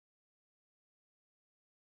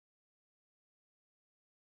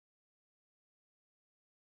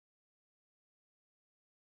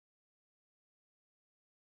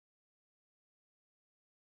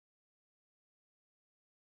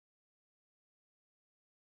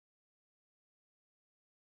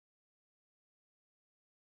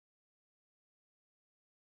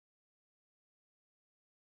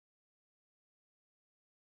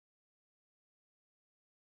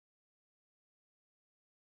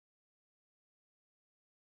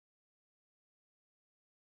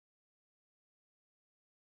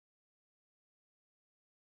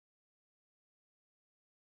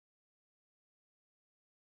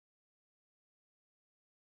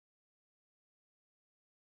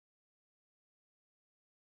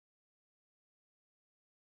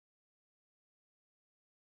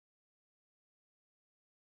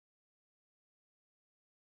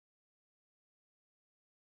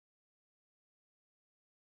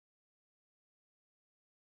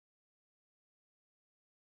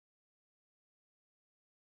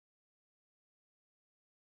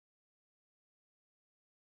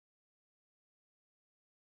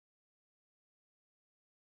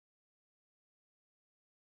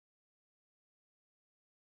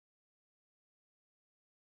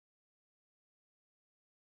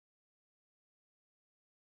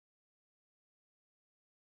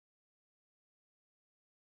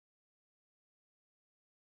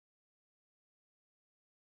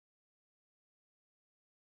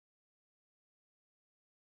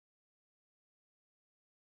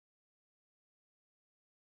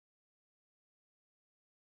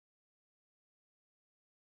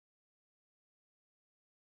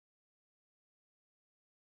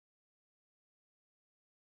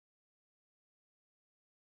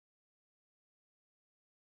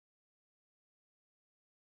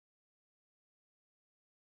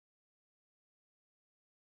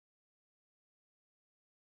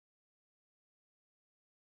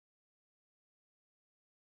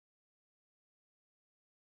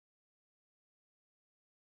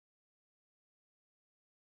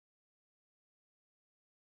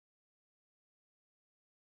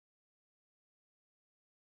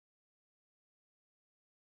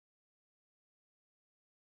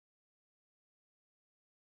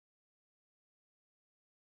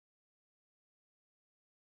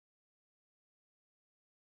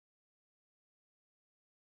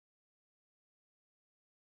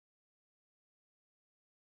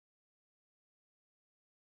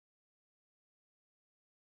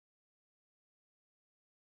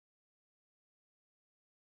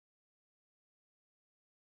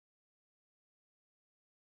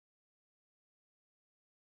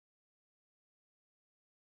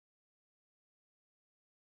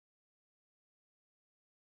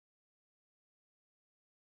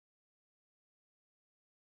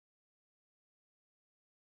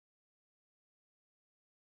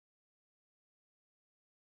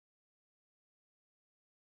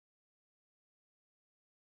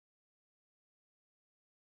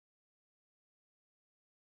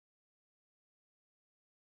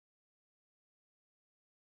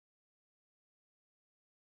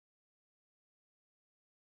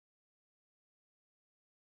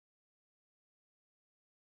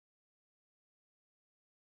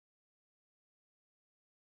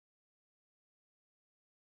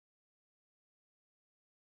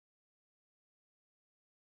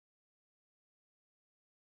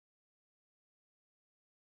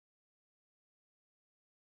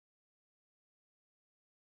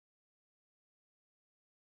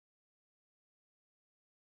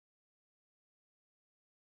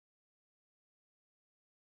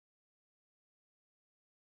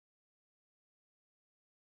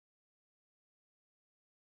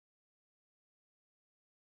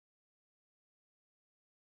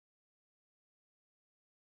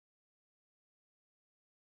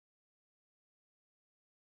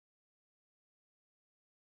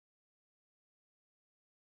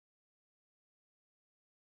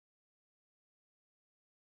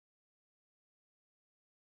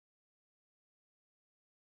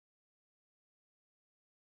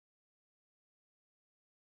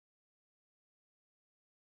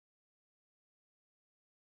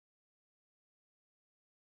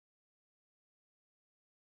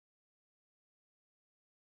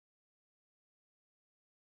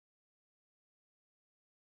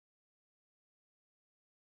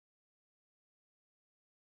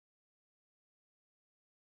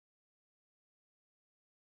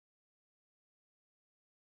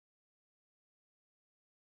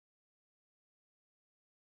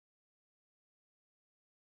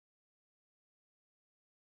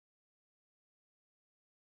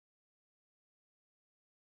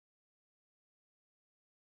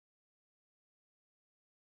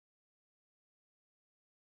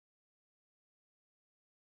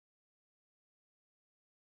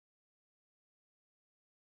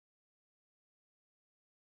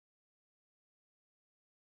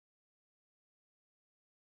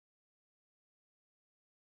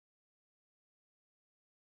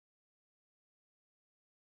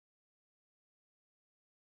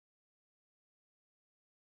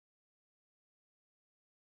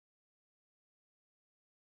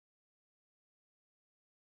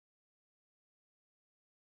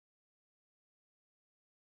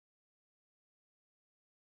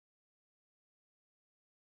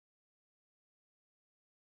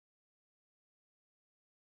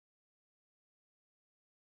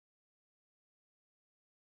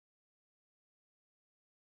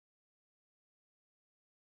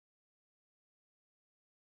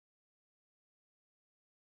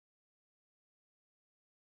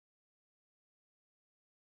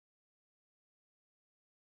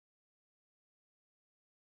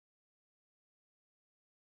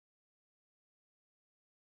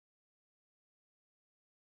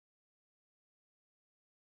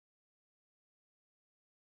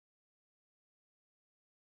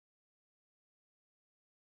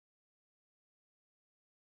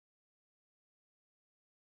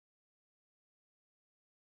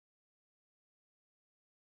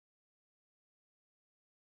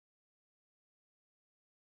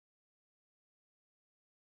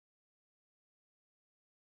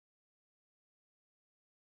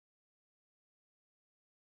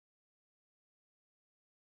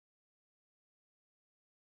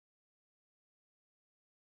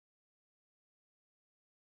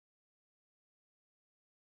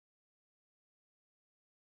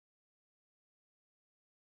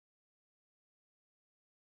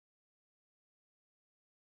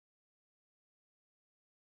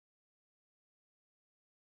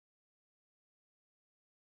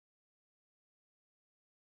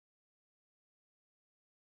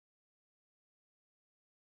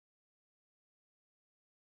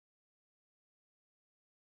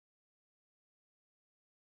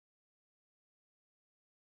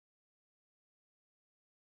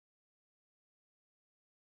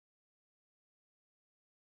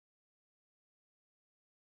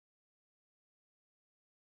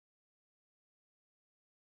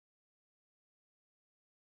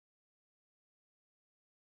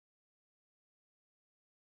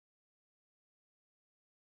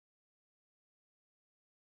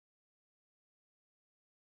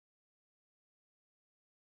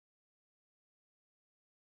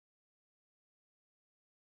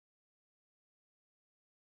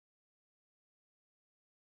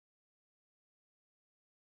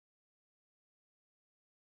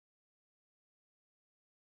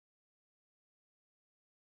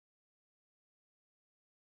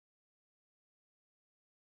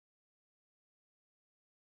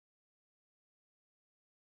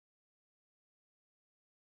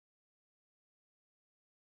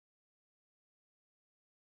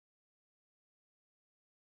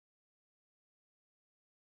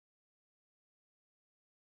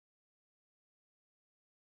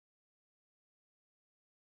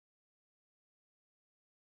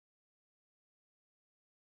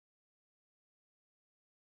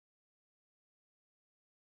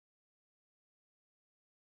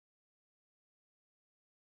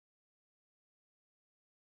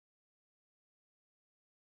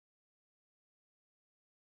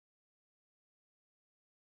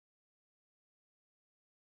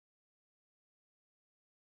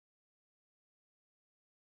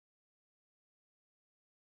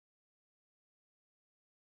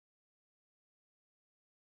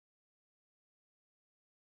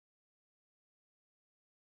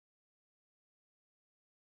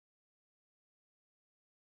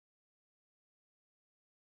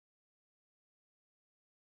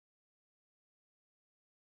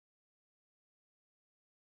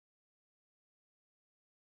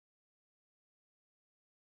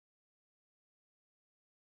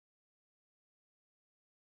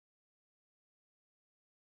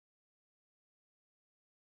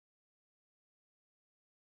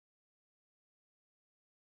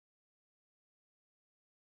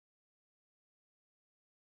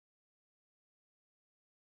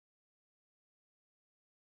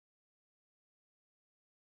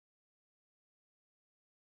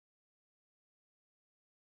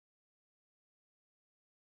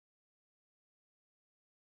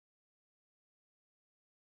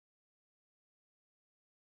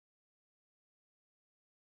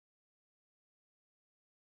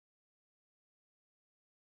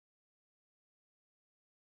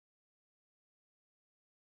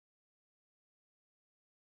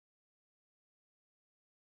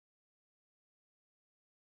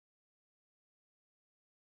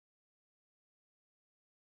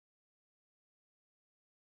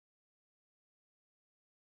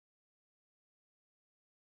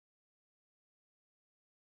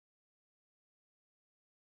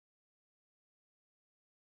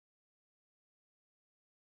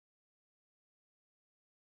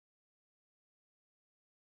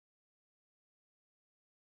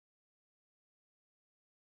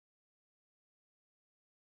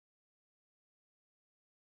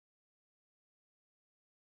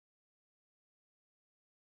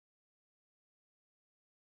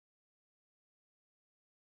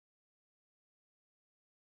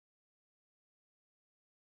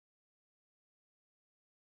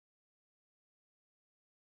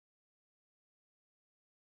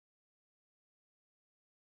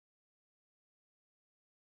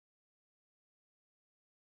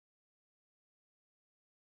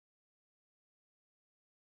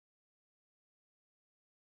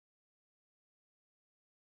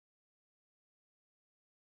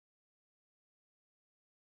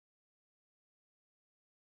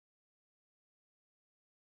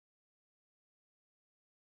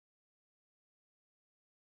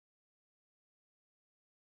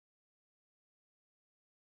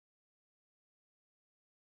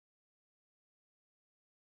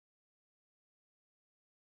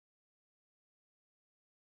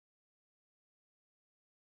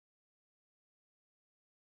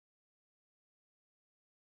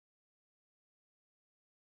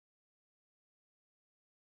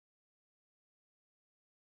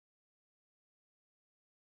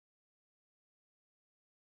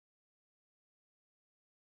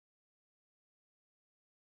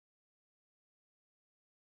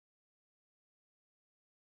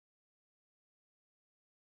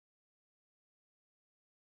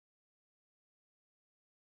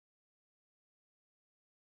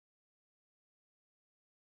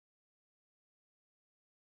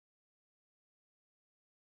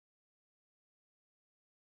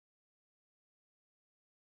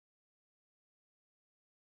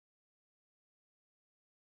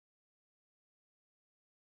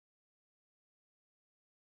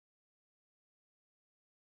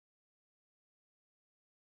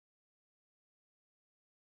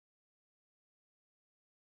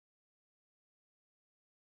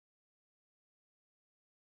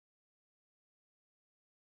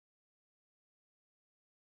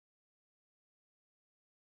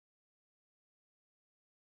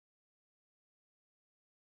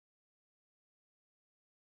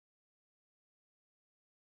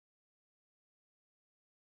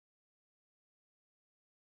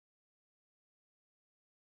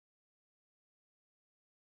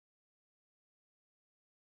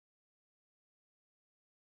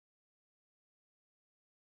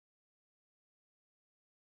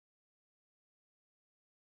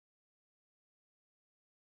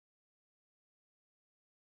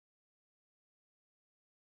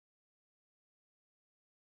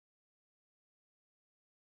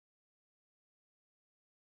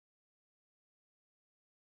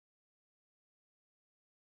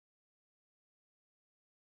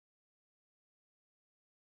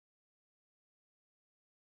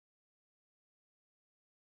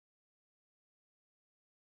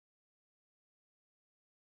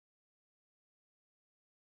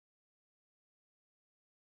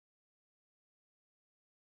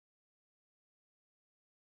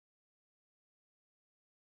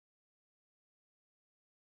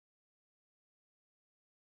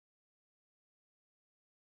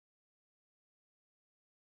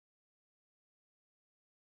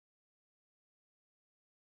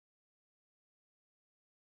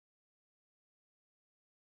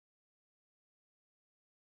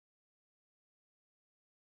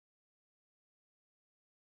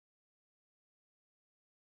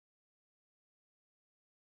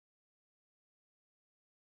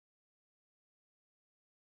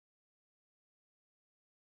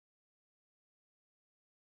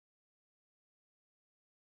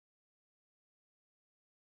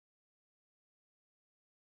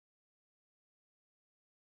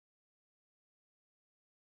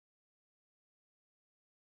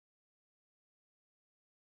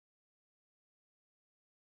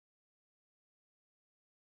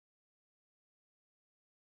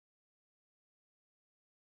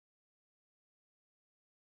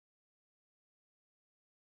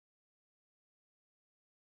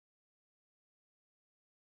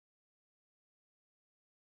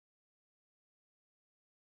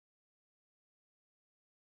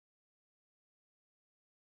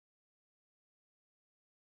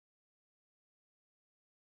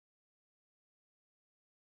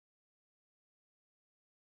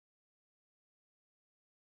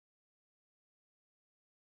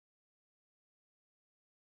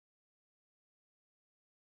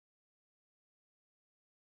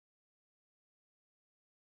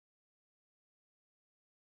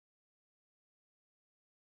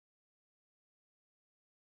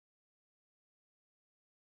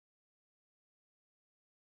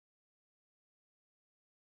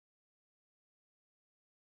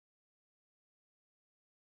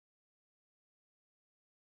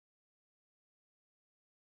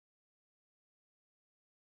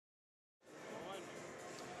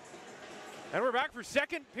 And we're back for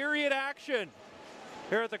second period action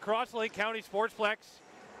here at the Cross Lake County Sportsplex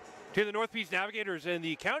to the North Peace Navigators and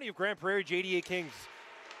the County of Grand Prairie JDA Kings.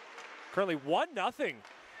 Currently 1-0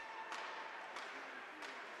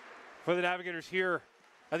 for the Navigators here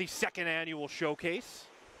at the second annual showcase.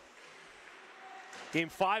 Game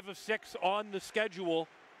 5 of 6 on the schedule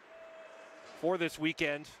for this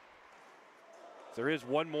weekend. There is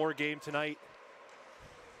one more game tonight.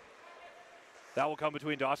 That will come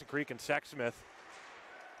between Dawson Creek and Sexsmith.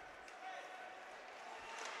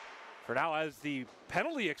 For now, as the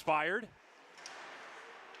penalty expired,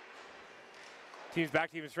 team's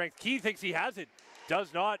back to even strength. Key thinks he has it,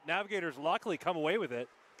 does not. Navigators luckily come away with it.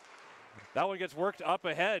 That one gets worked up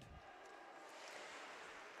ahead.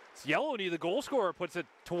 It's Yellowney, the goal scorer, puts it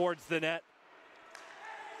towards the net.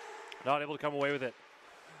 Not able to come away with it.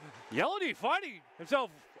 Yellowney finding himself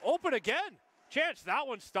open again. Chance, that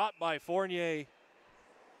one stopped by Fournier.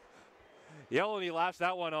 Yellowney laughs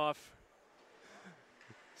that one off.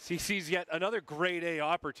 He sees yet another grade A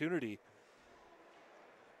opportunity.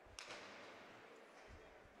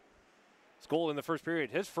 His goal in the first period,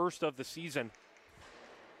 his first of the season.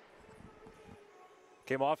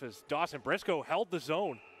 Came off as Dawson Briscoe held the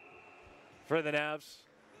zone for the Navs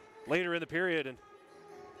later in the period, and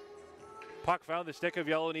puck found the stick of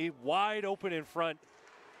Yellowney wide open in front.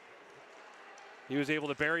 He was able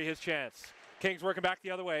to bury his chance. Kings working back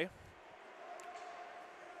the other way.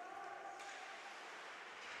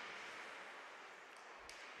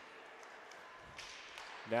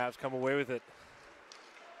 Navs come away with it.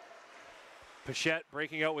 Pichette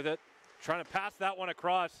breaking out with it. Trying to pass that one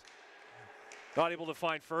across. Not able to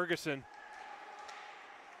find Ferguson.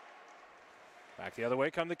 Back the other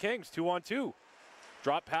way come the Kings. 2-on-2.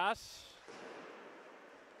 Drop pass.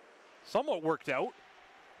 Somewhat worked out.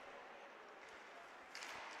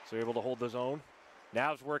 So able to hold the zone.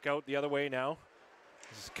 Navs work out the other way now.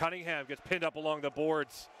 This is Cunningham gets pinned up along the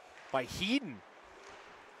boards by Heeden.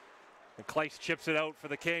 And Kleiss chips it out for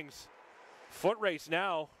the Kings. Foot race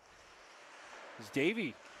now is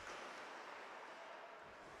Davey.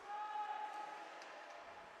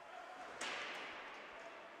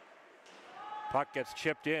 Puck gets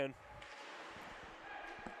chipped in.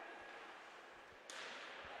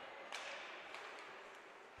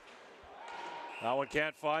 That one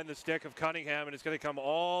can't find the stick of Cunningham, and it's going to come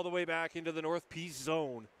all the way back into the North Peace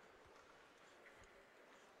zone.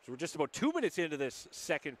 So we're just about 2 minutes into this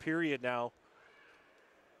second period now.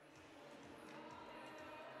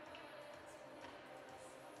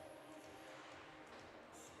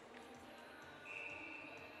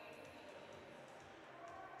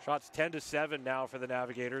 Shots 10-7 now for the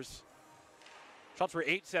Navigators. Shots were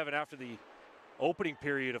 8-7 after the opening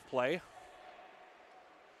period of play.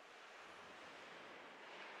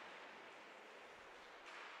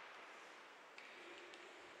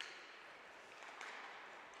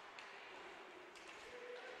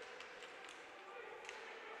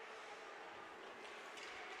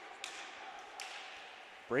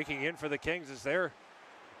 Breaking in for the Kings as they're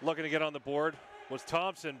looking to get on the board was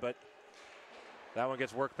Thompson, but that one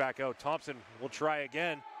gets worked back out. Thompson will try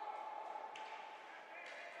again.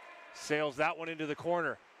 Sails that one into the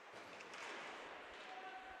corner.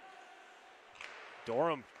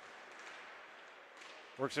 Dorham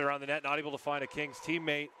works it around the net, not able to find a Kings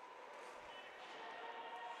teammate.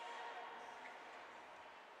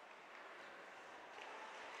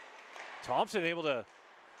 Thompson able to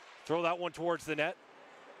throw that one towards the net.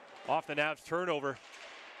 Off the Navs turnover.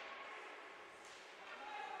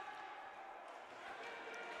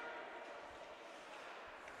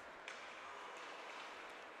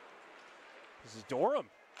 This is Dorham.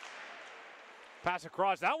 Pass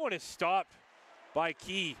across. That one is stopped by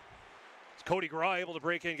Key. It's Cody Graw able to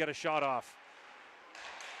break in and get a shot off.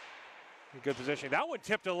 In good position. That one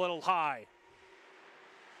tipped a little high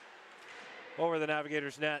over the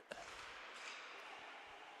Navigators' net.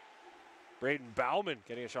 Braden Bauman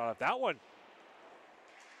getting a shot off. That one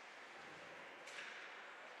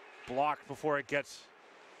blocked before it gets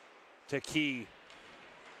to Key.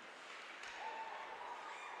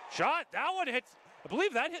 Shot. That one hits. I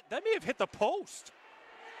believe that may have hit the post.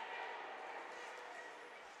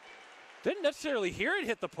 Didn't necessarily hear it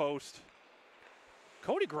hit the post.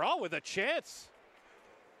 Cody Graw with a chance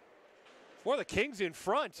for the Kings in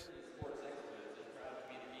front.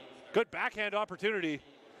 Good backhand opportunity.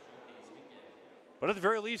 But at the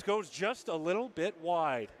very least goes just a little bit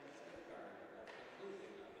wide.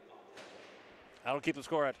 That'll keep the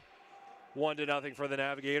score at 1-0 for the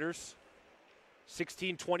Navigators.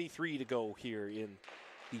 16:23 to go here in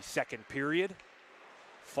the second period.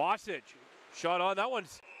 Fawcett shot on. That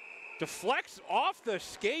one's deflects off the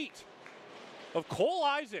skate of Cole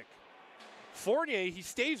Isaac. Fournier, he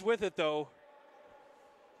stays with it though.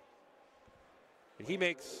 And he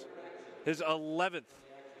makes his 11th.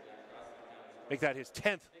 Make that his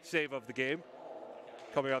 10th save of the game.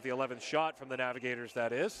 Coming off the 11th shot from the Navigators,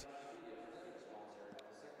 that is.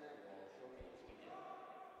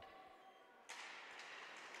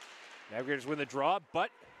 Navigators win the draw, but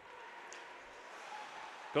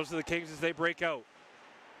goes to the Kings as they break out.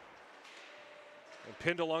 And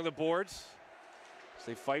pinned along the boards as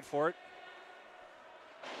they fight for it.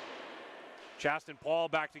 Chaston Paul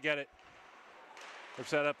back to get it. They're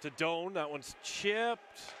set up to Doan. That one's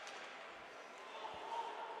chipped.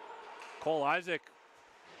 Cole Isaac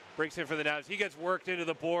breaks in for the Navs. He gets worked into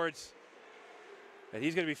the boards. And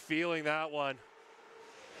he's going to be feeling that one.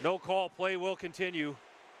 No call. Play will continue.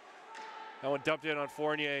 That one dumped in on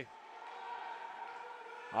Fournier.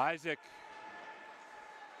 Isaac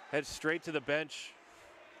heads straight to the bench.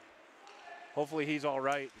 Hopefully he's all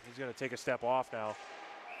right. He's going to take a step off now.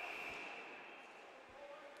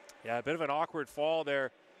 Yeah, a bit of an awkward fall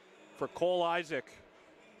there for Cole Isaac.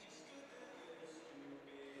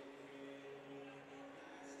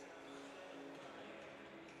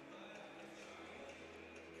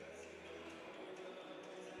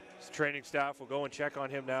 His training staff will go and check on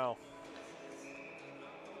him now.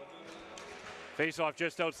 Face-off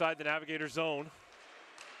just outside the Navigator zone.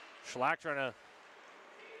 Schlack trying to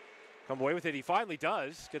come away with it. He finally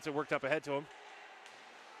does. Gets it worked up ahead to him.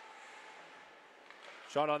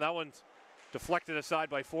 Shot on that one deflected aside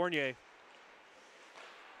by Fournier.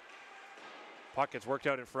 Puck gets worked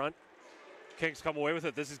out in front. Kings come away with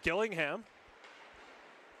it. This is Gillingham.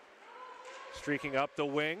 Streaking up the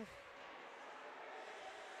wing.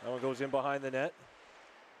 That one goes in behind the net.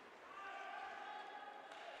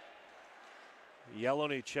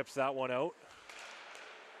 Yellowney chips that one out.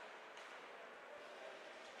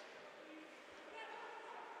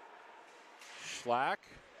 Schlack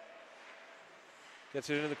gets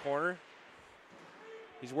it into the corner.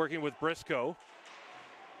 He's working with Briscoe.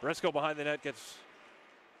 Briscoe behind the net gets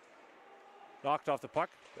knocked off the puck.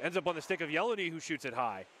 Ends up on the stick of Yellowney, who shoots it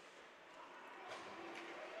high.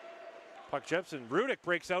 Puck chips and Rudick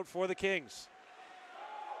breaks out for the Kings.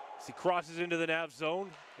 As he crosses into the Nav zone,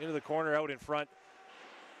 into the corner out in front.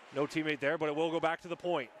 No teammate there, but it will go back to the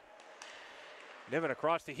point. Niven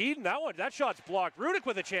across to Heaton. That shot's blocked. Rudick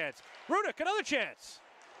with a chance. Rudick, another chance.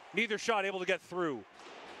 Neither shot able to get through.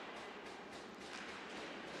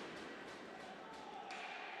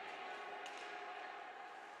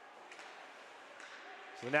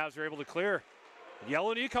 So the Navs are able to clear.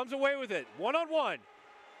 Yellowney comes away with it. One-on-one.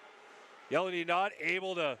 Yellowney not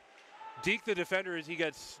able to deke the defender as he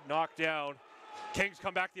gets knocked down. Kings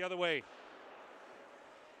come back the other way.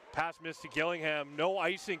 Pass missed to Gillingham. No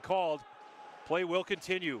icing called. Play will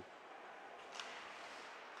continue.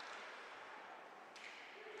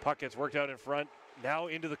 Puck gets worked out in front. Now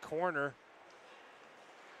into the corner.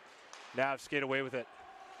 Nav skate away with it.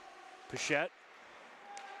 Pichette.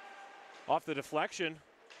 Off the deflection.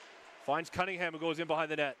 Finds Cunningham, who goes in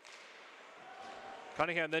behind the net.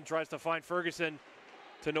 Cunningham then tries to find Ferguson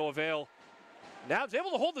to no avail. Nav's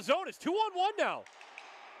able to hold the zone. It's 2-on-1 now.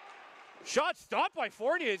 Shot stopped by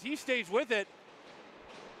Fournier as he stays with it.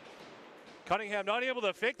 Cunningham not able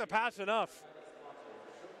to fake the pass enough.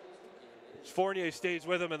 Fournier stays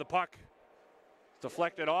with him and the puck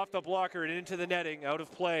deflected off the blocker and into the netting, out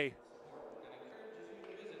of play.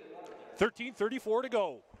 13:34 to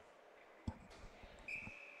go.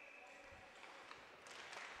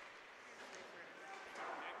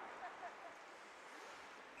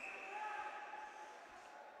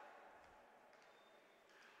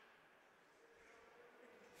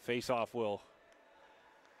 Face-off will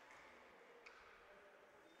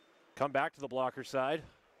come back to the blocker side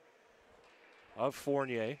of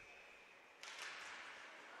Fournier.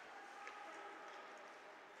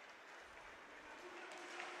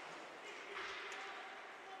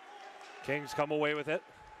 Kings come away with it.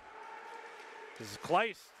 This is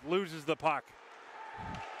Kleiss loses the puck.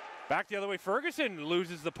 Back the other way, Ferguson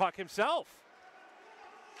loses the puck himself.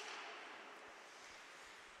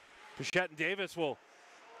 Pichette and Davis will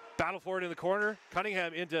battle for it in the corner.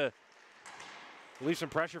 Cunningham in to relieve some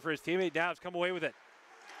pressure for his teammate. Navs come away with it.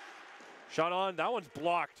 Shot on. That one's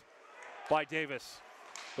blocked by Davis.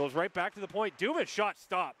 Goes right back to the point. Dumas shot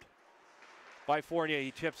stopped by Fournier.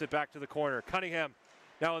 He chips it back to the corner. Cunningham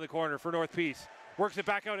now in the corner for North Peace. Works it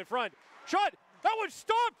back out in front. Shot. That one's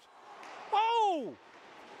stopped. Oh!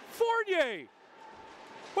 Fournier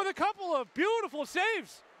with a couple of beautiful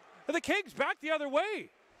saves. And the Kings back the other way.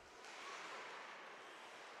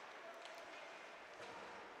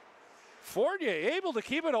 Fournier able to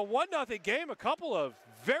keep it a 1-0 game. A couple of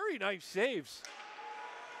very nice saves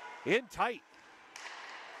in tight.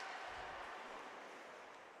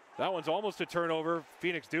 That one's almost a turnover.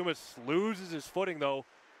 Phoenix Dumas loses his footing, though,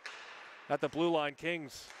 at the blue line.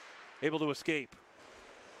 Kings able to escape.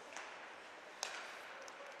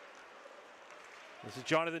 This is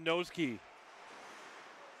Jonathan Noski.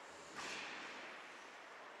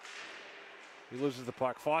 He loses the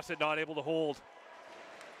puck. Fawcett not able to hold.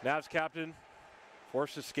 Navs captain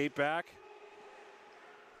forced to skate back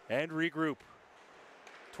and regroup.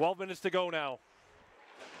 12 minutes to go now.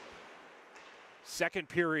 Second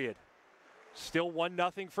period. Still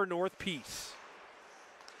 1-0 for North Peace.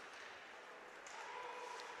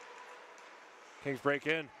 Kings break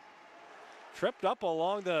in. Tripped up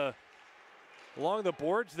along the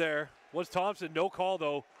boards there was Thompson. No call,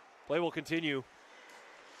 though. Play will continue.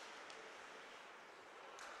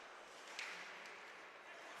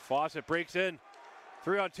 Fawcett breaks in.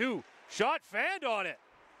 3-on-2. Shot fanned on it.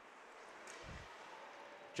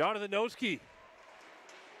 Jonathan Noski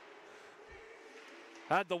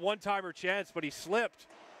had the one-timer chance, but he slipped.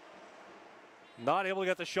 Not able to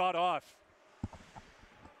get the shot off.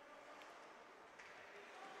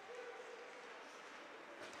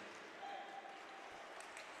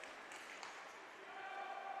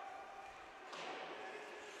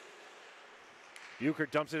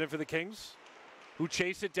 Buchert dumps it in for the Kings, who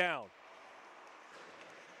chase it down.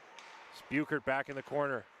 It's Buchert back in the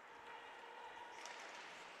corner.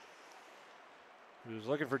 He was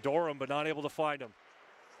looking for Durham, but not able to find him.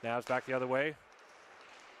 Now it's back the other way.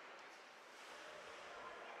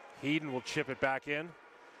 Heeden will chip it back in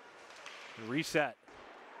and reset.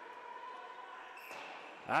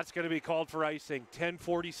 That's going to be called for icing.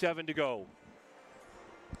 10:47 to go.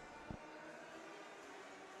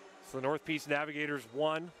 So the North Peace Navigators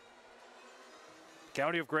 1.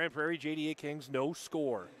 County of Grand Prairie JDA Kings no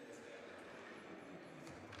score.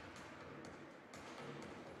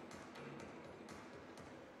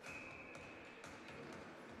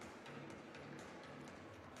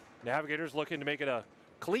 Navigators looking to make it a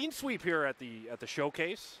clean sweep here at the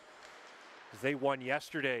showcase, as they won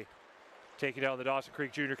yesterday, taking down the Dawson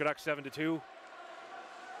Creek Junior Canucks 7-2.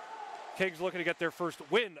 Kings looking to get their first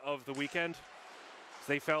win of the weekend, as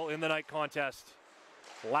they fell in the night contest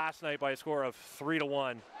last night by a score of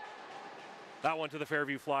 3-1. That one to the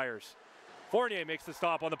Fairview Flyers. Fournier makes the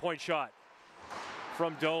stop on the point shot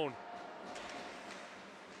from Doan.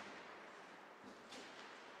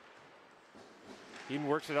 Heeden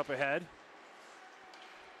works it up ahead.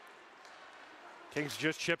 Kings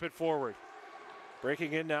just chip it forward.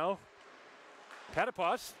 Breaking in now.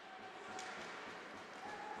 Petipus.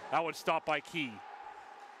 That one stopped by Key.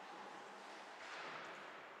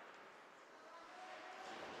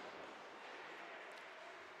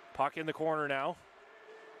 Puck in the corner now.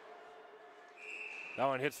 That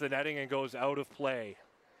one hits the netting and goes out of play.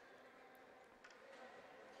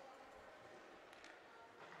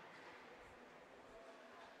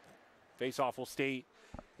 Faceoff will stay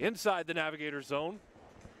inside the Navigator zone.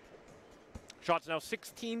 Shots now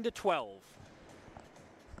 16-12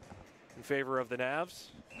 in favor of the Navs.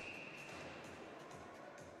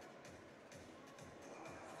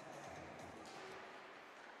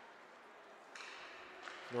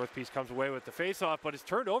 North Peace comes away with the faceoff, but it's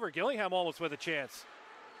turned over. Gillingham almost with a chance.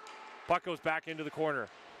 Puck goes back into the corner.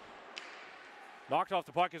 Knocked off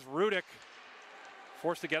the puck is Rudick.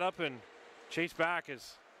 Forced to get up and chase back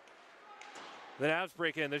as the Navs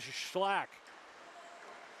break in. This is Schlack.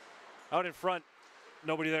 Out in front.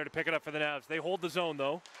 Nobody there to pick it up for the Navs. They hold the zone,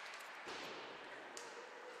 though.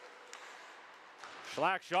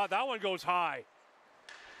 Schlack shot. That one goes high.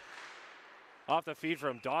 Off the feed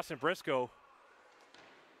from Dawson Briscoe.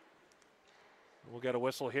 We'll get a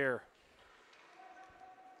whistle here.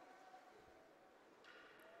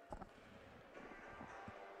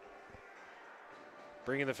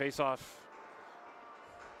 Bringing the faceoff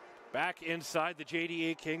back inside the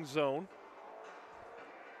JDA Kings zone.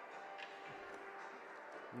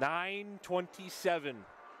 9:27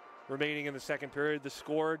 remaining in the second period. The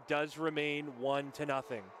score does remain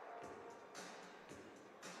 1-0.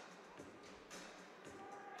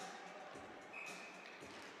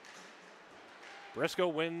 Briscoe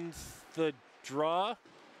wins the draw.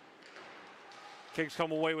 Kings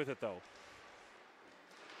come away with it, though.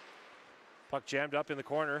 Puck jammed up in the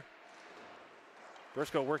corner.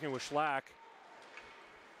 Briscoe working with Schlack.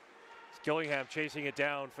 It's Gillingham chasing it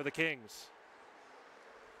down for the Kings.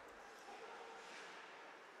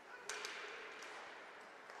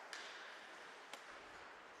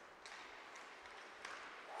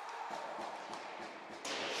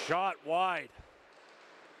 Shot wide.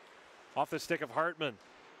 Off the stick of Hartman.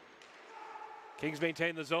 Kings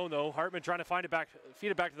maintain the zone though. Hartman trying to find it back,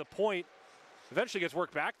 feed it back to the point. Eventually gets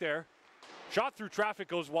worked back there. Shot through traffic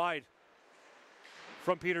goes wide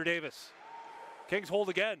from Peter Davis. Kings hold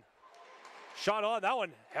again. Shot on, that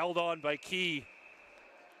one held on by Key.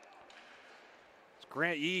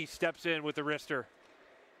 Grant Yee steps in with the wrister.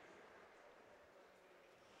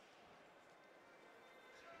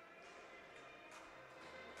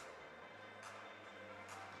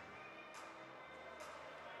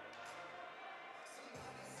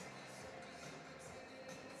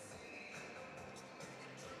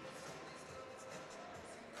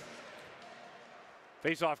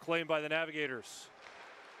 Face-off claimed by the Navigators.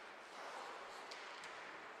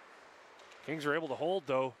 Kings are able to hold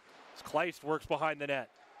though. As Kleist works behind the net.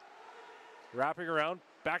 Wrapping around,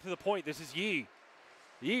 back to the point. This is Yee.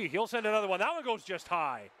 Yee, he'll send another one. That one goes just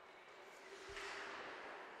high.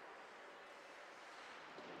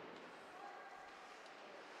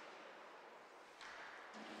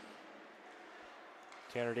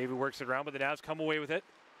 Tanner Davey works it around, but the Navs come away with it.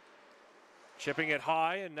 Chipping it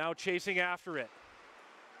high and now chasing after it.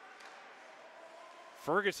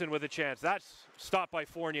 Ferguson with a chance. That's stopped by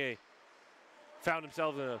Fournier. Found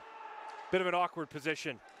himself in a bit of an awkward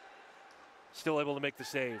position. Still able to make the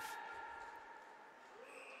save.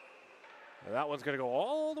 And that one's going to go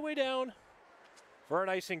all the way down for an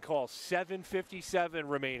icing call. 7:57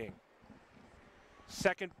 remaining.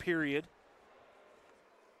 Second period.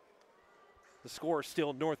 The score is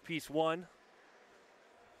still North Peace 1.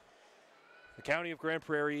 The County of Grande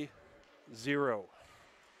Prairie 0.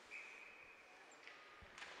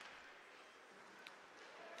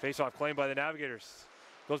 Face-off claimed by the Navigators.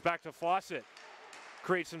 Goes back to Fawcett.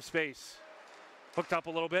 Creates some space. Hooked up a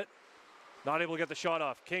little bit. Not able to get the shot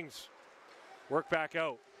off. Kings work back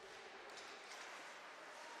out.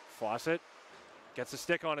 Fawcett gets a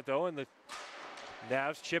stick on it though, and the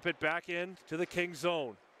Navs chip it back in to the Kings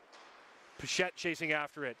zone. Pichette chasing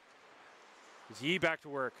after it. Is Yee back to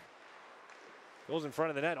work. Goes in front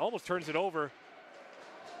of the net, almost turns it over.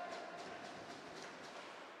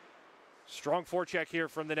 Strong forecheck here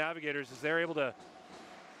from the Navigators as they're able to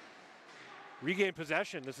regain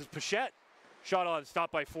possession. This is Pichette. Shot on,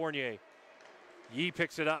 stopped by Fournier. Yee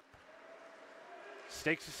picks it up.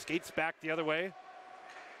 Skates back the other way.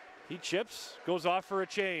 He chips, goes off for a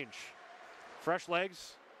change. Fresh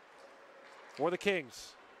legs for the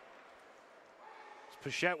Kings.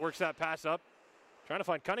 Pichette works that pass up. Trying to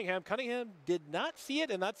find Cunningham. Cunningham did not see it,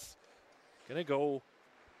 and that's going to go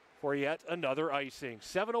for yet another icing.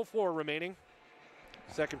 7:04 remaining.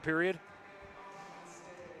 Second period.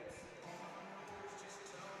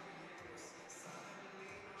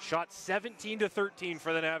 Shot 17-13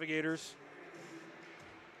 for the Navigators.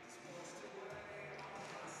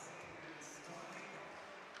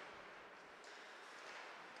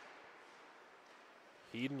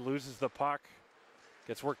 Eden loses the puck.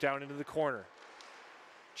 Gets worked down into the corner.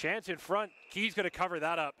 Chance in front. Key's going to cover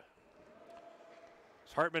that up.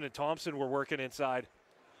 Hartman and Thompson were working inside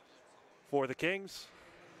for the Kings.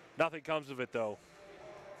 Nothing comes of it though.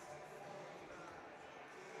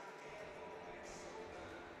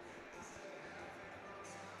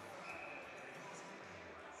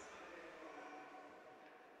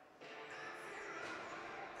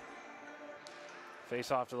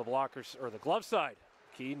 Face off to the blockers, or the glove side.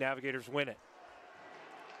 Key, Navigators win it.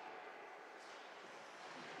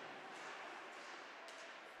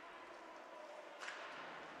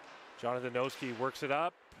 Jonathan Noski works it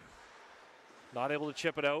up. Not able to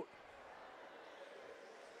chip it out.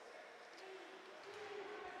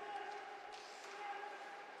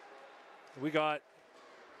 We have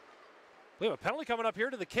a penalty coming up here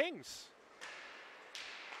to the Kings.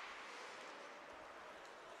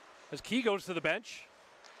 As Key goes to the bench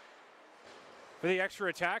for the extra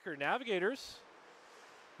attacker. Navigators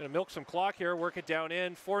going to milk some clock here, work it down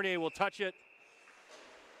in. Fournier will touch it.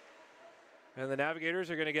 And the Navigators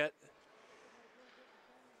are going to get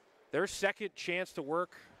their second chance to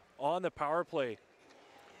work on the power play.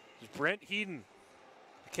 Brent Heaton,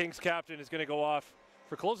 the Kings captain, is going to go off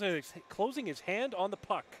for closing his hand on the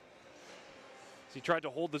puck. As he tried to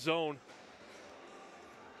hold the zone.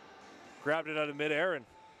 Grabbed it out of midair and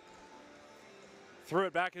threw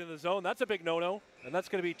it back into the zone. That's a big no-no, and that's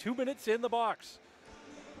going to be 2 minutes in the box.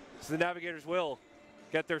 So the Navigators will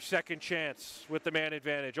get their second chance with the man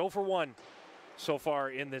advantage. 0 for 1 so far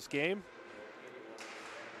in this game.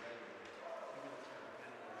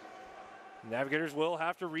 Navigators will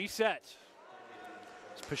have to reset.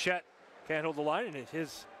 Pichette can't hold the line, and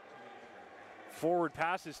his forward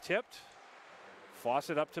pass is tipped.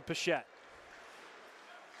 Fawcett up to Pichette.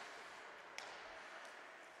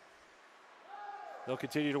 They'll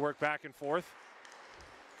continue to work back and forth.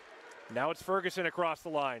 Now it's Ferguson across the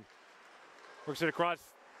line. Works it across.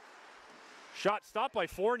 Shot stopped by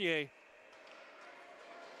Fournier.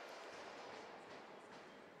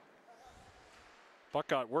 Puck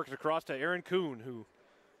got worked across to Aaron Kuhn, who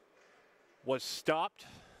was stopped.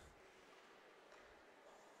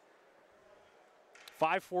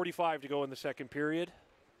 5:45 to go in the second period.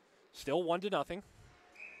 Still 1-0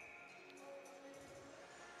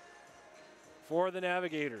 for the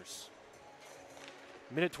Navigators.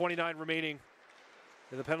 Minute 29 remaining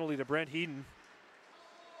in the penalty to Brent Heaton.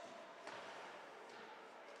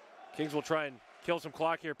 Kings will try and kill some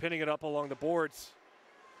clock here, pinning it up along the boards.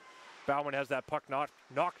 Bauman has that puck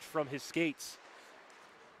knocked from his skates.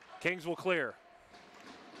 Kings will clear.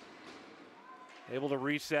 Able to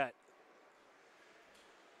reset.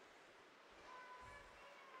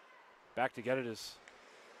 Back to get it is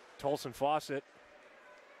Tolson Fawcett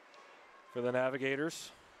for the Navigators.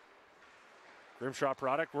 Grimshaw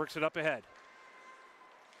product works it up ahead.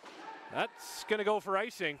 That's going to go for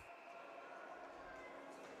icing.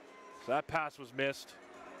 So that pass was missed.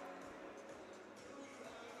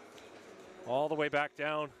 All the way back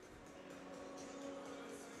down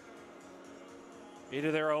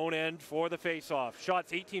into their own end for the faceoff.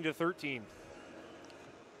 Shots 18-13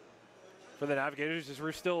 for the Navigators as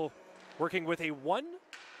we're still working with a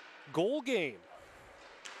 1-goal game.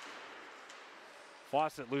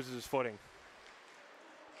 Fawcett loses his footing.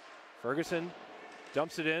 Ferguson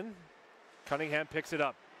dumps it in. Cunningham picks it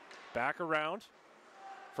up. Back around.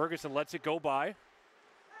 Ferguson lets it go by.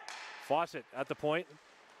 Fawcett at the point.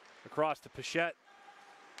 Across to Pichette.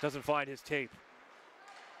 Doesn't find his tape.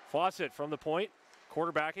 Fawcett from the point.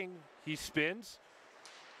 Quarterbacking. He spins.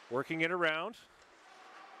 Working it around.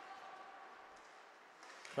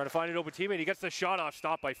 Trying to find an open teammate. He gets the shot off.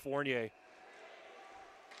 Stopped by Fournier.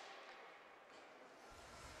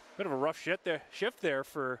 Bit of a rough shift there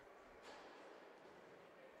for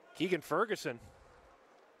Keegan Ferguson.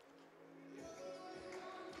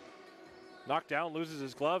 Knocked down, loses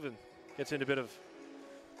his glove, and gets into a bit of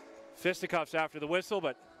fisticuffs after the whistle,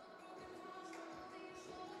 but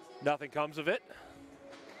nothing comes of it.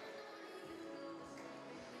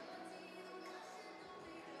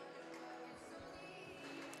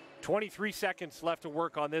 .23 seconds left to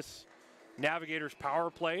work on this Navigators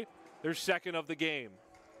power play. Their second of the game.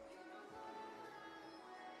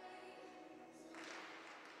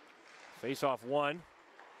 Face-off one.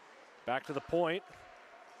 Back to the point.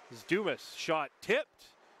 Is Dumas. Shot tipped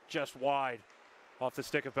just wide off the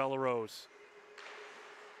stick of Bellarose.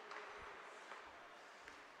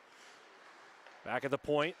 Back at the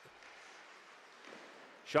point.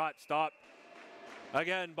 Shot stopped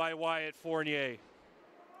again by Wyatt Fournier.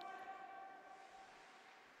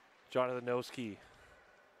 Jonathan Noski.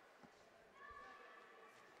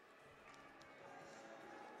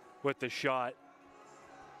 With the shot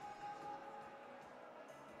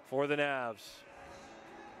for the Navs.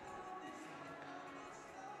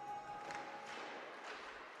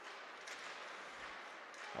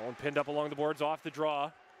 That one pinned up along the boards off the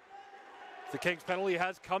draw. The Kings penalty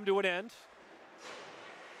has come to an end.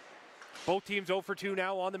 Both teams 0 for 2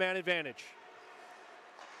 now on the man advantage.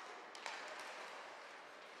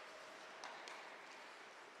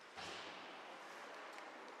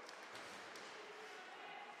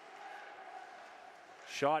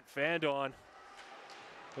 Shot fanned on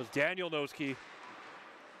was Daniel Noski.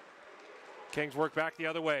 Kings work back the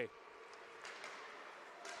other way.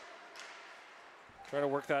 Trying to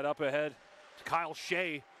work that up ahead. Kyle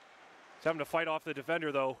Shea. He's having to fight off the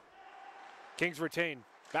defender though. Kings retain.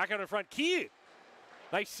 Back out in front. Key.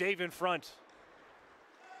 Nice save in front.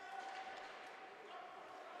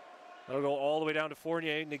 That'll go all the way down to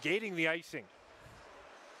Fournier, negating the icing.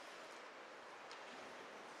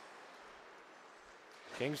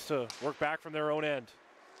 Kings to work back from their own end.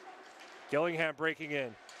 Gillingham breaking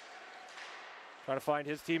in. Trying to find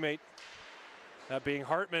his teammate. That being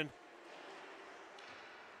Hartman.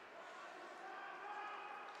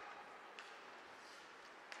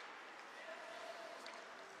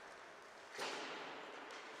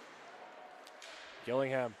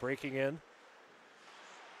 Gillingham breaking in.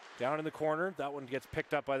 Down in the corner. That one gets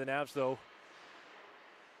picked up by the Navs though.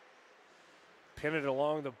 Pin it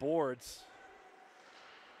along the boards.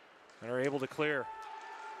 And are able to clear.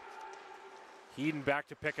 Heaton back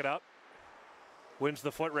to pick it up. Wins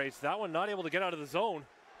the foot race. That one not able to get out of the zone.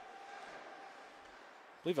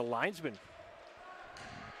 I believe a linesman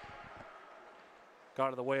got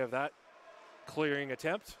in the way of that clearing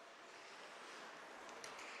attempt.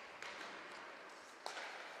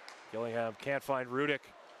 Gillingham can't find Rudick.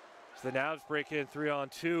 So the Navs break in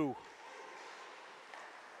 3-on-2.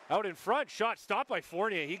 Out in front, shot stopped by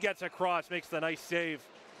Fournier. He gets across, makes the nice save.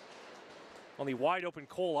 On the wide open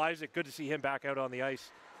Cole Isaac, good to see him back out on the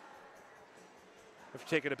ice. After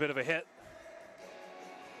taking a bit of a hit.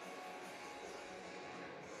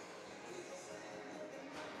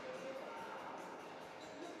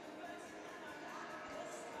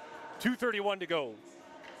 .231 to go.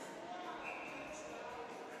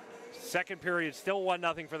 Second period, still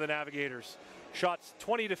 1-0 for the Navigators. Shots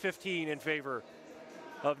 20-15 in favor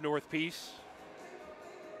of North Peace.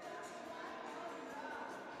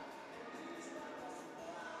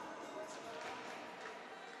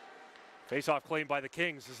 Face-off claimed by the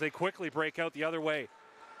Kings as they quickly break out the other way.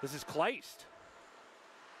 This is Kleist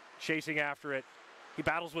chasing after it. He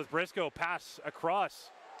battles with Briscoe, pass across.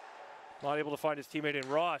 Not able to find his teammate in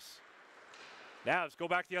Ross. Navs go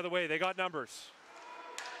back the other way. They got numbers.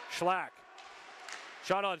 Schlack.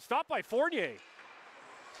 Shot on, stopped by Fournier.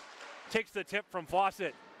 Takes the tip from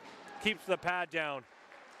Fawcett. Keeps the pad down.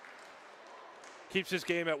 Keeps his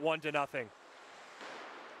game at 1-0.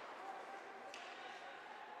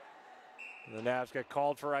 The Navs get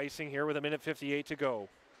called for icing here with 1:58 to go.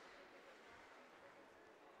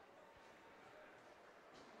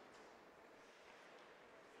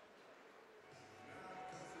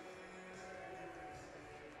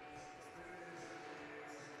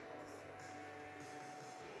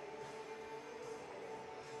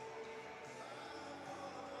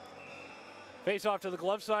 Face off to the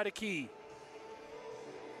glove side of Key.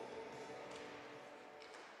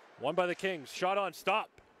 Won by the Kings. Shot on, stop.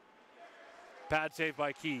 Pad save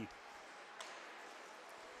by Key.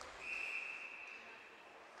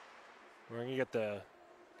 We're going to get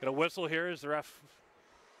a whistle here as the ref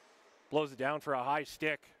blows it down for a high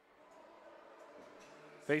stick.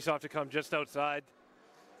 Face off to come just outside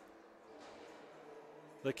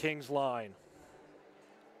the Kings line.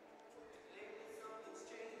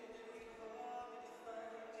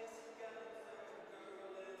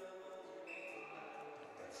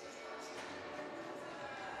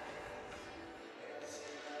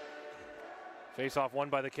 Face-off won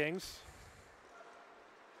by the Kings.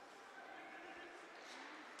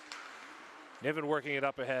 Niven working it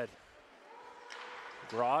up ahead.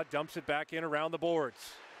 Graw dumps it back in around the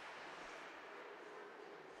boards.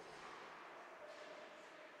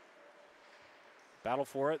 Battle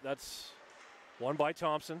for it. That's won by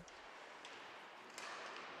Thompson.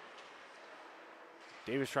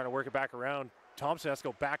 Davis trying to work it back around. Thompson has to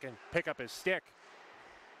go back and pick up his stick.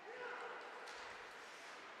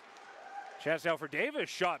 Chance now for Davis,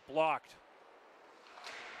 shot blocked.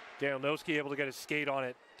 Danilowski able to get his skate on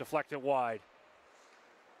it, deflect it wide.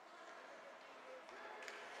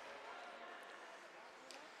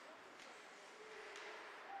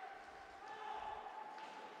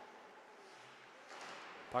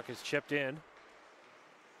 Puck is chipped in.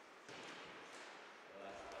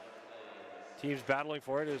 Teams battling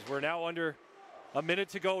for it as we're now under a minute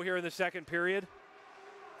to go here in the second period.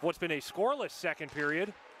 What's been a scoreless second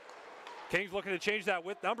period. Kings looking to change that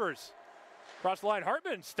with numbers. Cross the line,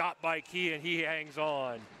 Hartman stopped by Key and he hangs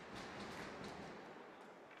on.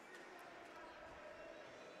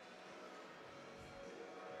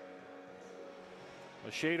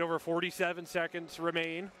 A shade over 47 seconds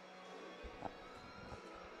remain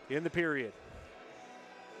in the period.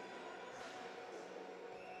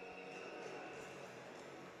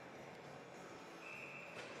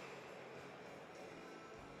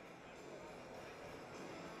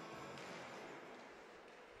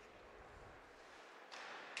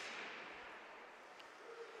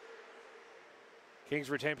 Kings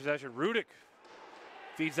retain possession. Rudick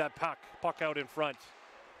feeds that puck out in front.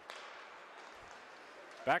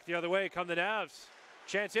 Back the other way come the Navs.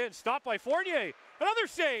 Chance in, stopped by Fournier. Another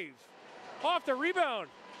save off the rebound.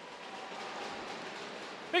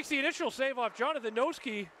 Makes the initial save off Jonathan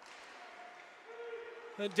Noski.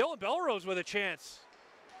 And Dylan Belrose with a chance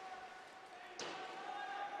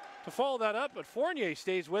to follow that up, but Fournier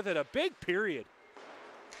stays with it. A big period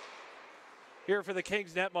here for the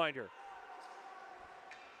Kings netminder.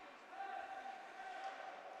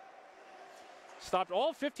 Stopped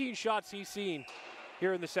all 15 shots he's seen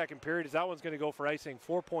here in the second period, as that one's going to go for icing.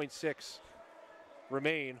 4.6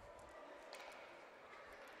 remain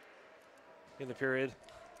in the period.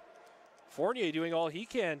 Fournier doing all he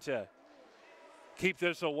can to keep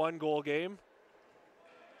this a one-goal game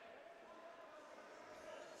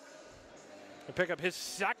and pick up his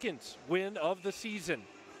second win of the season.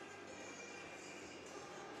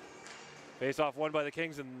 Face-off won by the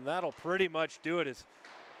Kings, and that'll pretty much do it, as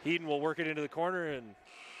Heaton will work it into the corner and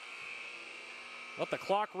let the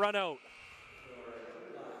clock run out.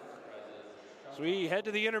 So we head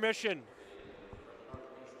to the intermission.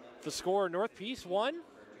 The score, North Peace 1,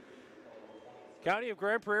 County of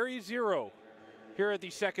Grande Prairie 0 here at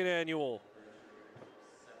the second annual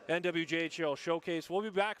NWJHL Showcase. We'll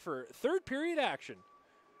be back for third period action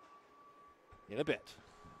in a bit.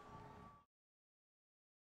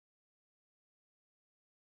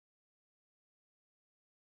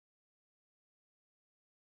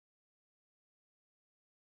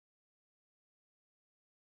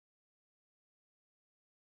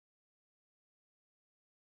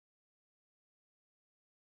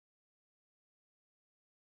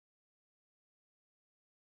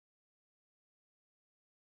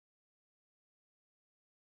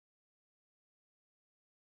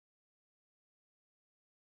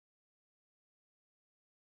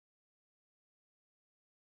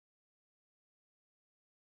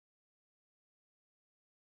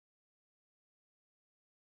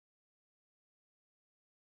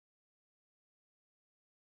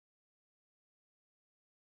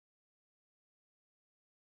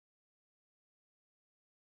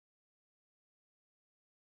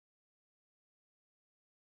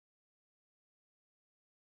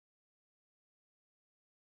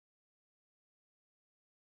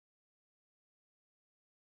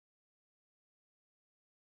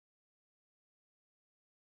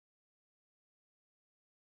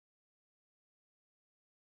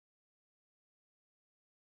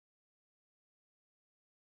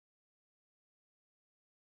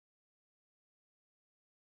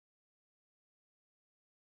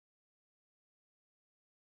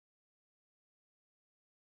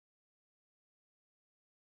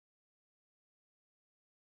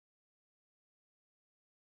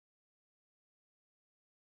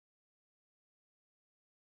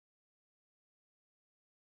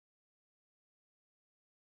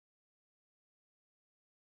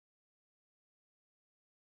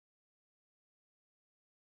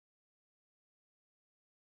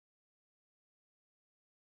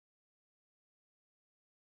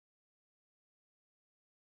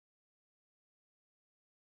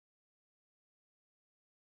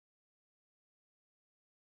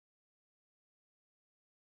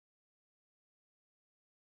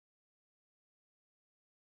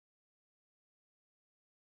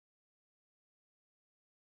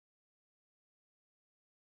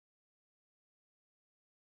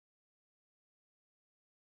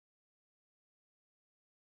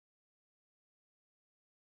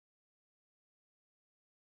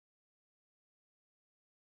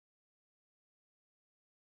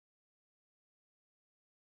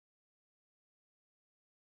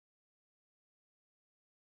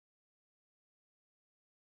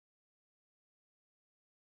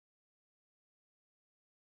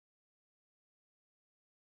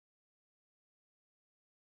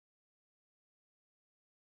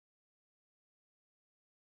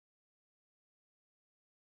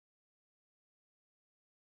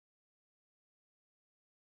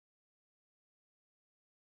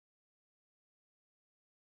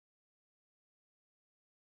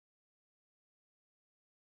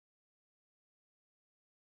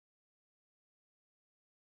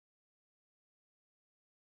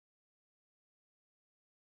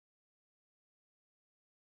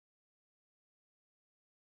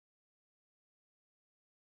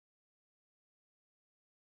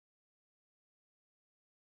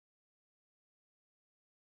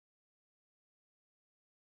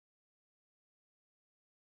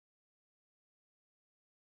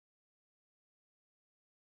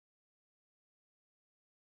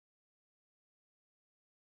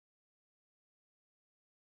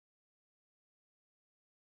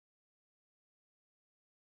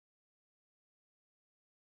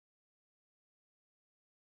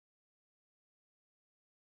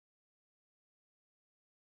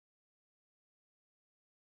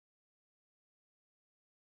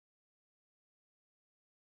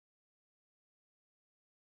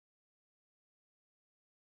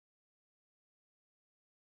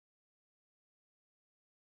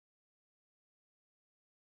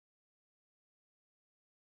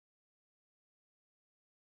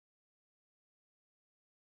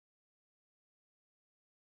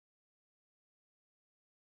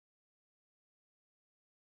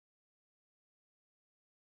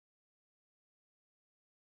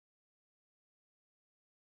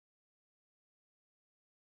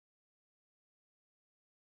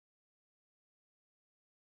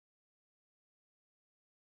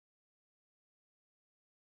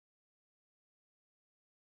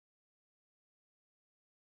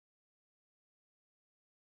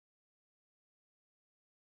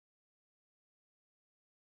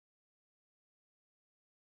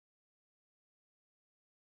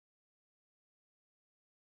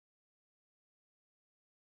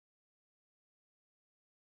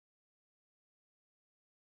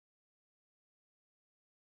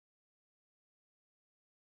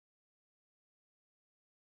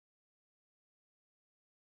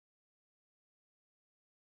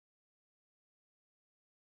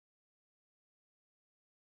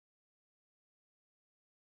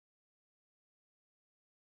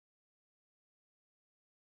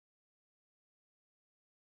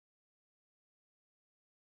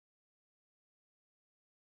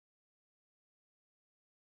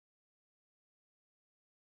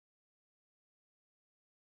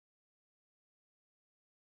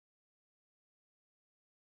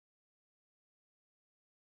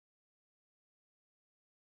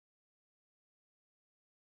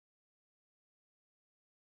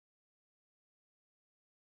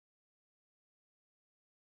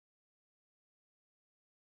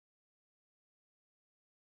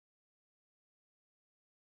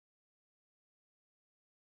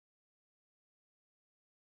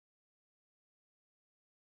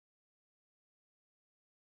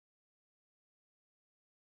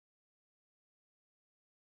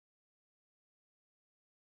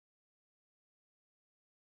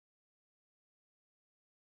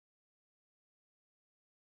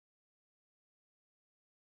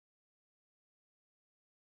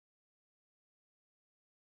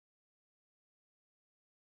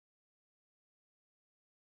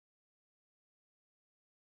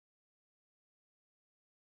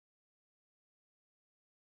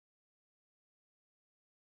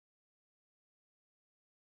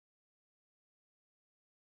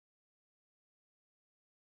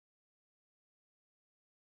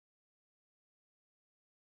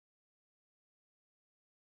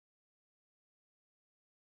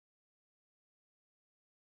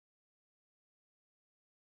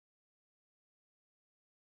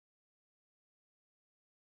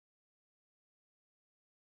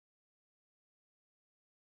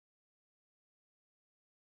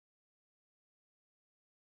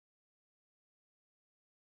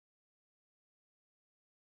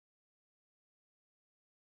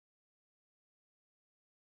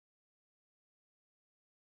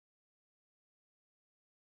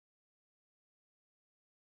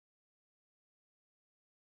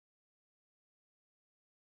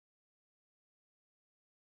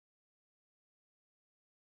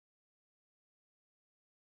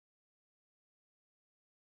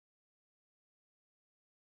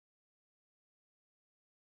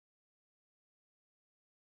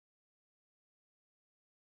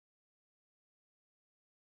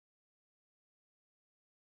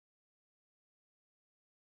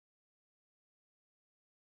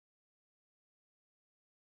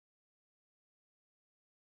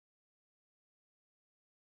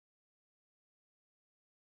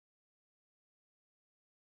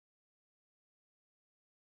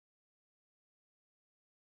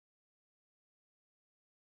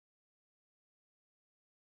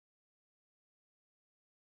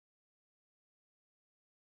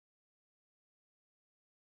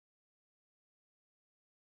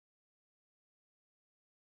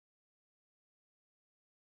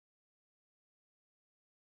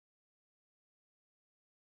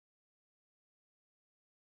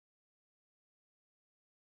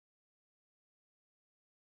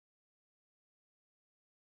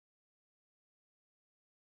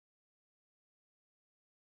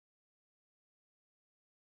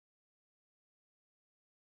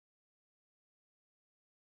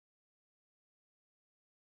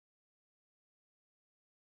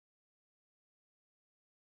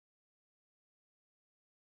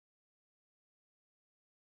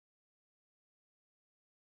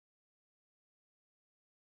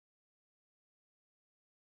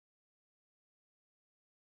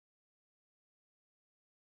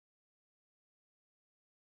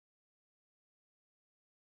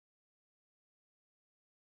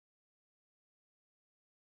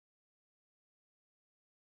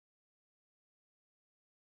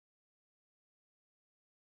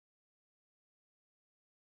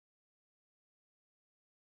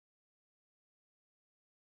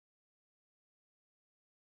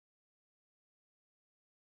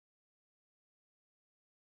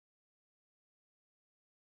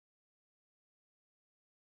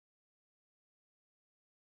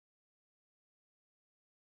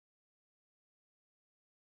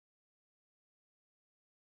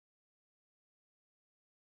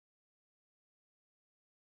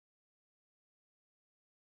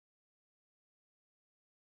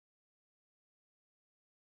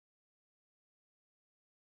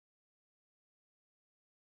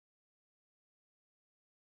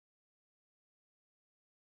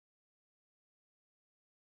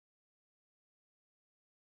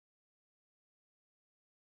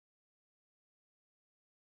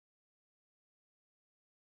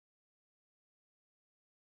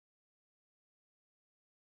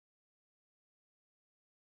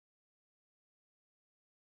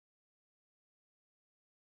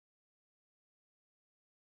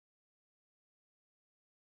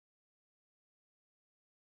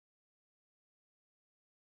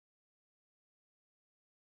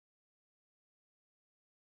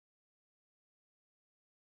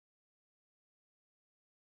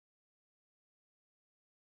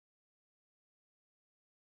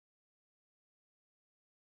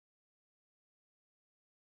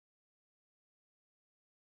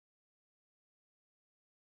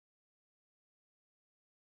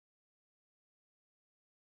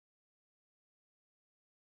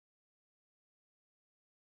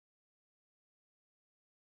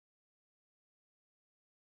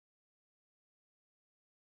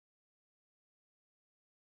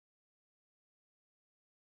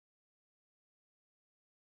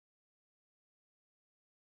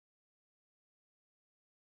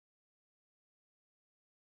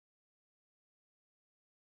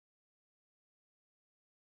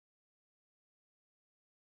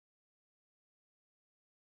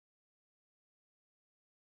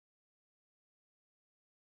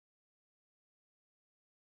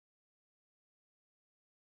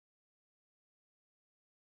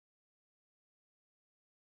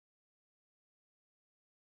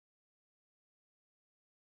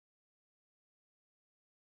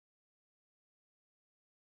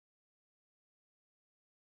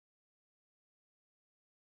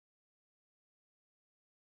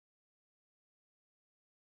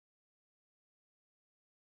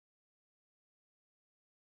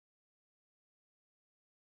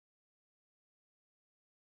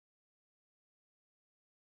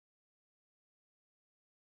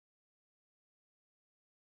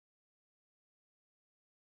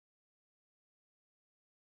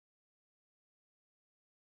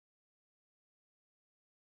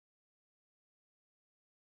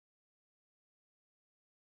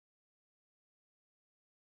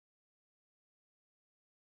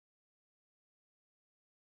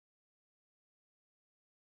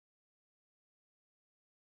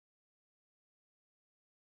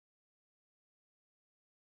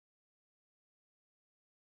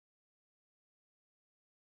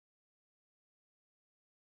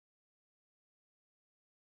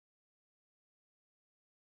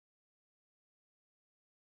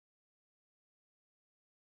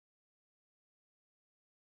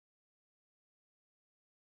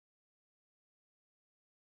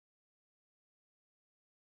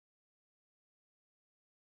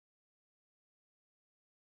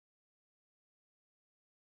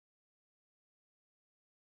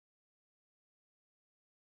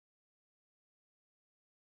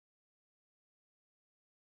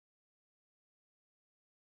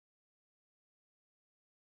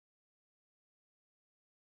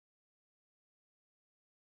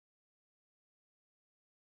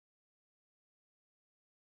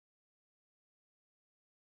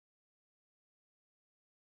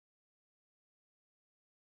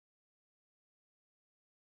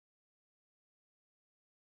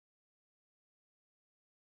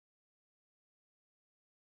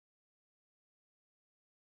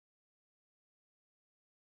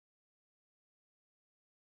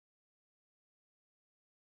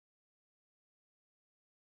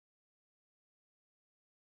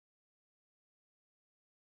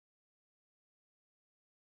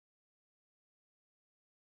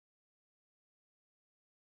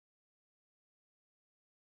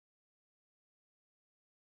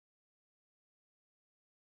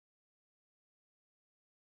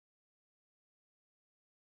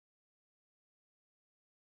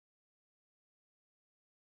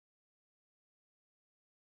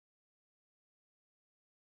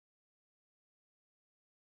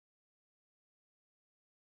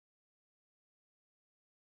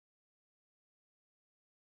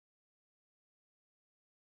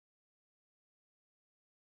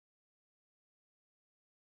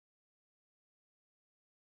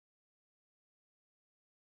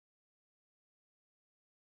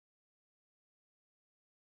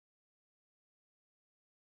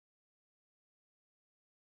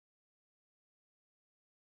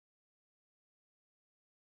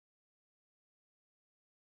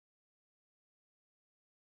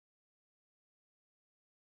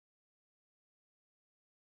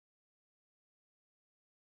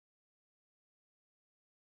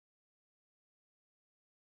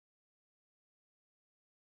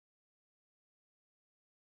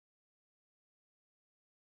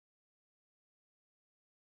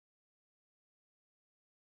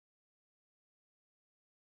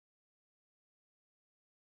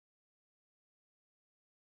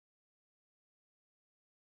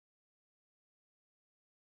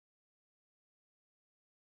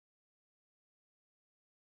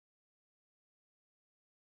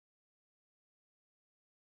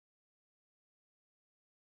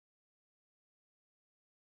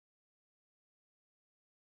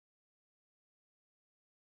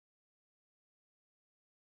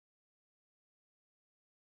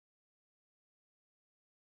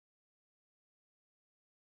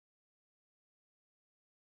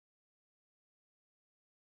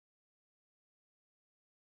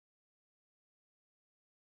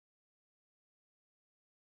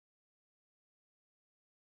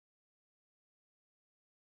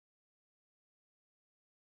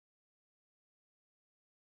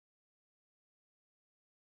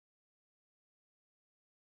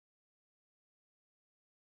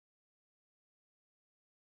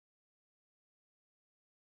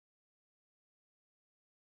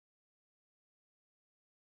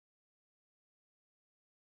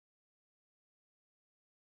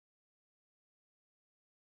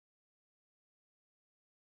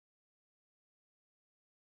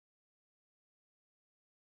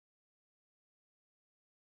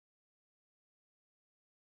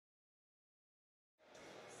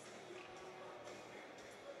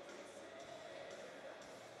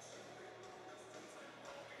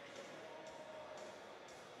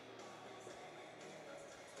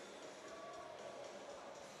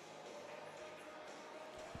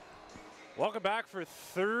 Welcome back for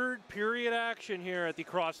third period action here at the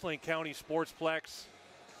Crosslink County Sportsplex.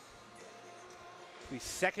 The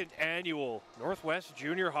second annual Northwest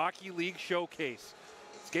Junior Hockey League Showcase.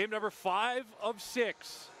 It's game number 5 of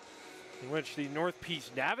 6, in which the North Peace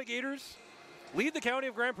Navigators lead the County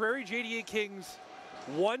of Grande Prairie JDA Kings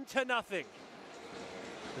 1-0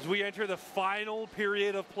 as we enter the final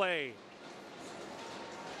period of play.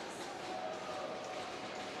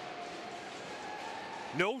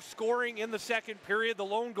 No scoring in the second period. The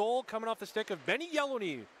lone goal coming off the stick of Benny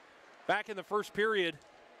Yellowknee back in the first period.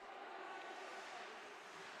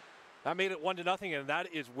 That made it 1-0, and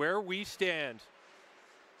that is where we stand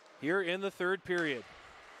here in the third period.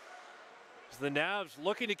 As the Navs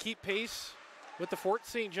looking to keep pace with the Fort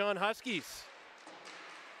St. John Huskies.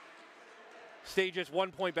 Stay just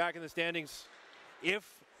 1 point back in the standings if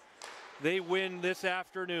they win this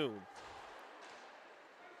afternoon.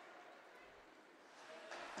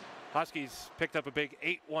 Huskies picked up a big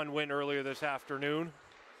 8-1 win earlier this afternoon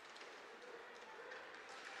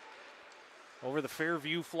over the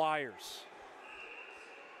Fairview Flyers.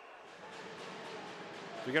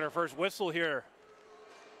 We get our first whistle here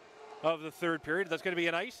of the third period. That's going to be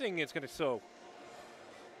an icing. It's going to so.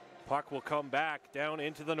 Puck will come back down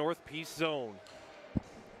into the North Peace zone.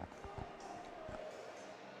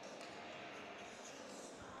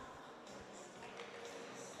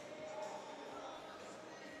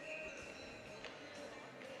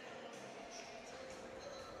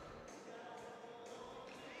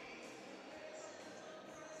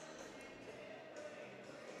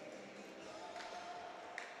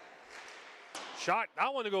 Shot,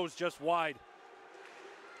 that one goes just wide.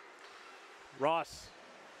 Ross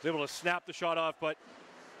was able to snap the shot off, but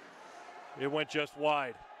it went just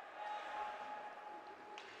wide.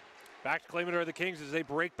 Back to claim it are the Kings as they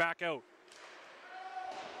break back out.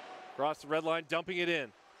 Across the red line, dumping it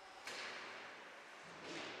in.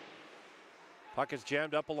 Puck is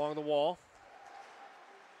jammed up along the wall.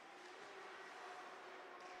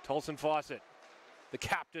 Tulson Fawcett, the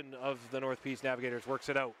captain of the North Peace Navigators, works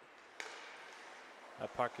it out.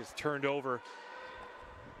 That puck is turned over.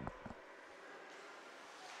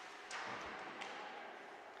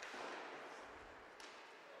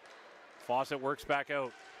 Fawcett works back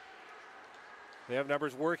out. They have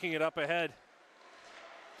numbers working it up ahead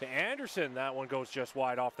to Anderson. That one goes just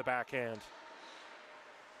wide off the backhand.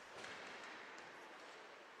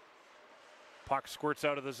 Puck squirts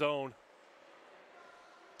out of the zone.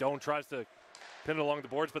 Doan tries to pin it along the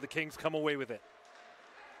boards, but the Kings come away with it.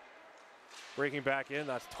 Breaking back in,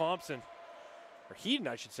 that's Thompson, or Heaton,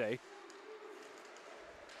 I should say.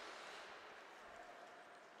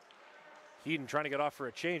 Heaton trying to get off for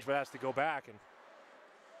a change, but has to go back and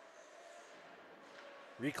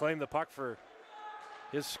reclaim the puck for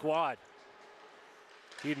his squad.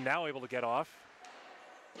 Heaton now able to get off.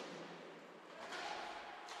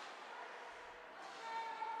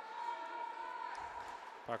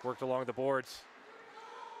 Puck worked along the boards.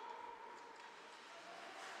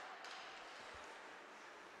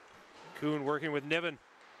 Kuhn working with Niven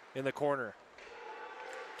in the corner.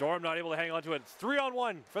 Dorm not able to hang on to it. It's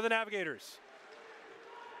 3-on-1 for the Navigators.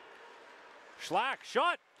 Schlack,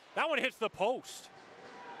 shot. That one hits the post.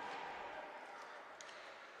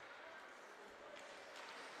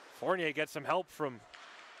 Fournier gets some help from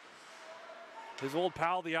his old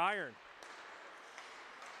pal, the Iron.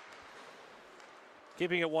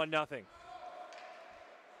 Keeping it 1-0.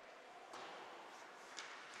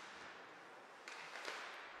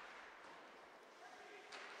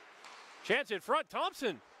 Chance in front,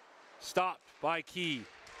 Thompson. Stopped by Key.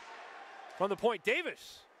 From the point,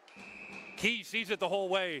 Davis. Key sees it the whole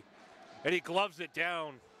way, and he gloves it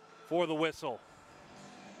down for the whistle.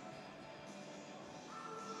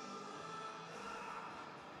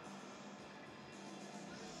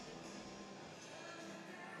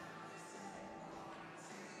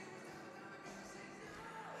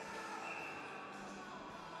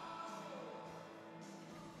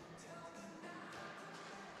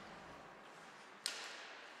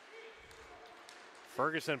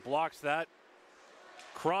 Ferguson blocks that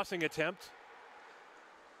crossing attempt.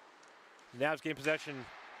 Navs gain possession,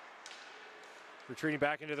 retreating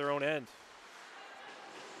back into their own end.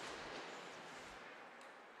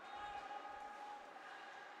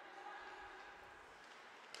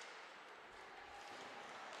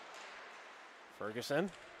 Ferguson.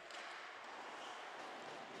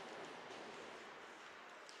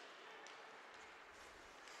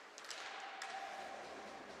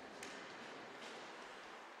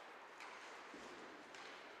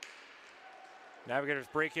 Navigators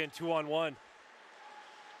break in 2-on-1.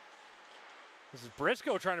 This is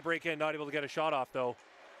Briscoe trying to break in, not able to get a shot off though.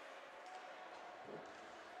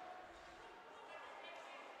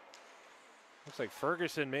 Looks like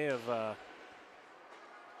Ferguson may have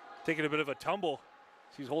taken a bit of a tumble.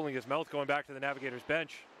 He's holding his mouth going back to the Navigators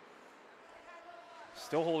bench.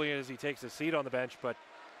 Still holding it as he takes a seat on the bench, but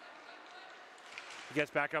he gets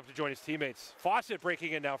back up to join his teammates. Fawcett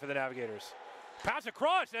breaking in now for the Navigators. Pass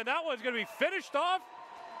across, and that one's going to be finished off.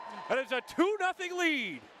 And it's a 2-0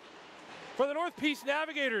 lead for the North Peace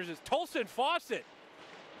Navigators. It's Tolson Fawcett.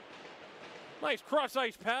 Nice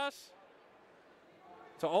cross-ice pass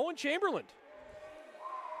to Owen Chamberlain.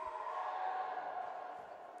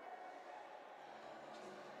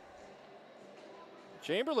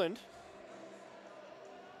 Chamberlain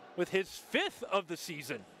with his 5th of the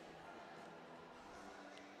season.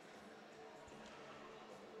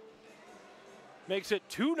 Makes it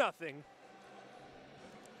 2-0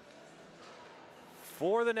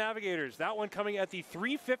 for the Navigators. That one coming at the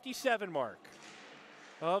 3:57 mark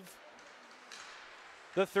of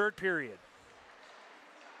the third period.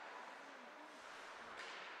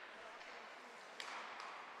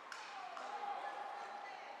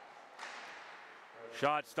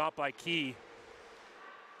 Shot stopped by Key.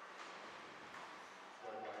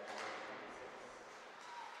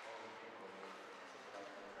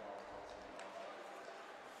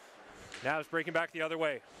 Now it's breaking back the other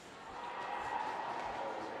way.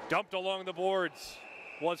 Dumped along the boards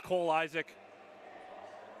was Cole Isaac.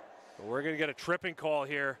 But we're going to get a tripping call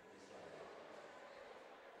here.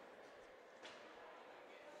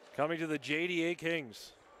 Coming to the JDA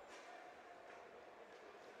Kings.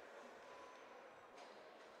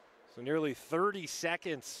 So nearly 30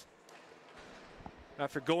 seconds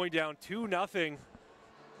after going down 2-0.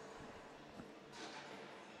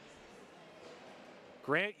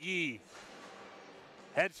 Grant Yee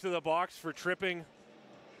heads to the box for tripping.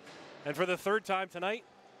 And for the third time tonight,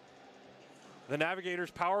 the Navigators'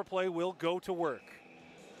 power play will go to work.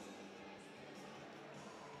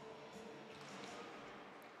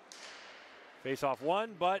 Face-off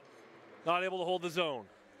won, but not able to hold the zone.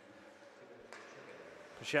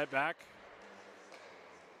 Pichette back.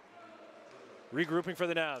 Regrouping for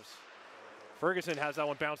the Navs. Ferguson has that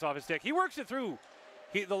one bounce off his stick. He works it through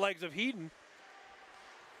the legs of Heaton.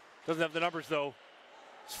 Doesn't have the numbers, though.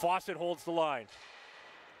 Fawcett holds the line.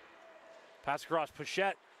 Pass across,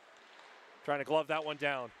 Pichette trying to glove that one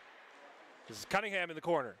down. This is Cunningham in the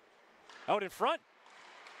corner. Out in front.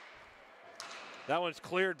 That one's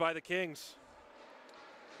cleared by the Kings.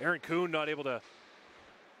 Aaron Kuhn not able to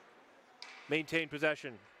maintain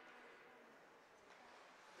possession.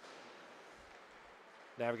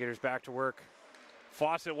 Navigators back to work.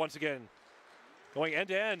 Fawcett once again going end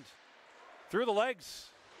to end through the legs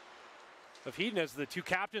of Heaton as the two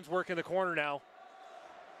captains work in the corner now.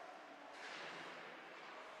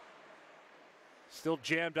 Still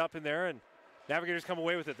jammed up in there, and Navigators come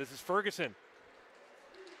away with it. This is Ferguson.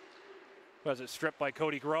 Who has it stripped by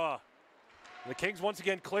Cody Graw. The Kings once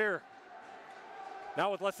again clear.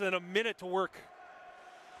 Now with less than a minute to work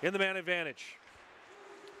in the man advantage.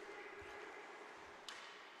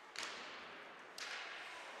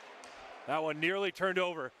 That one nearly turned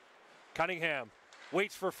over. Cunningham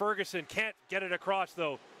waits for Ferguson. Can't get it across,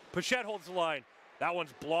 though. Pichette holds the line. That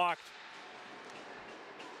one's blocked.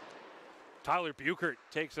 Tyler Buchert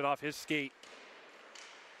takes it off his skate.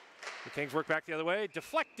 The Kings work back the other way.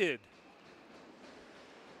 Deflected.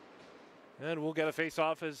 And we'll get a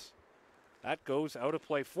face-off as that goes out of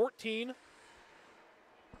play.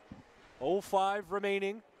 14:05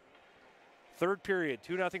 remaining. Third period.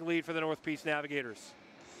 2-0 lead for the North Peace Navigators.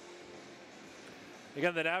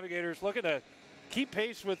 Again, the Navigators looking to keep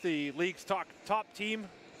pace with the league's top team.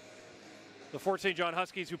 The Fort St. John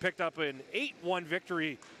Huskies, who picked up an 8-1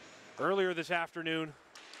 victory earlier this afternoon.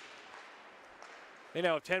 They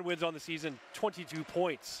now have 10 wins on the season, 22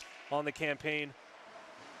 points on the campaign.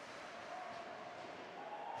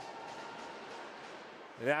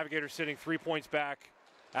 The Navigators sitting 3 points back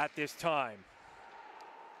at this time.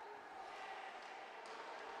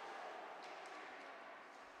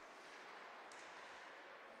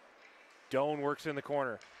 Doan works in the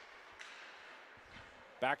corner.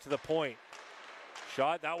 Back to the point.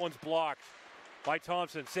 Shot, that one's blocked by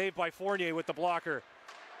Thompson. Saved by Fournier with the blocker.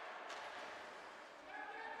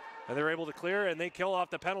 And they're able to clear, and they kill off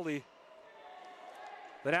the penalty.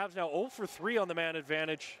 The Navs now 0 for 3 on the man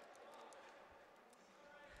advantage.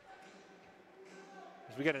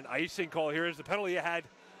 As we get an icing call here, as the penalty had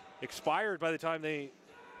expired by the time the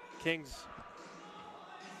Kings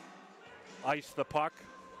iced the puck.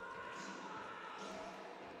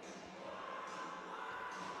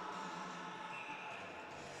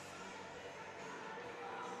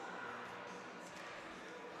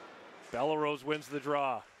 Bellerose wins the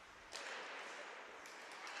draw.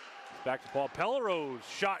 Back to Paul Pellerose.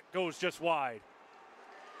 Shot goes just wide.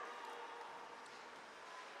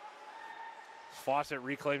 Fawcett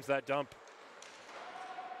reclaims that dump.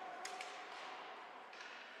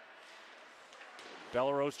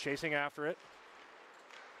 Bellerose chasing after it.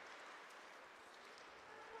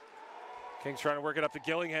 Kings trying to work it up to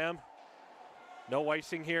Gillingham. No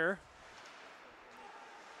icing here.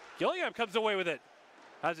 Gillingham comes away with it.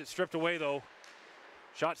 Has it stripped away though.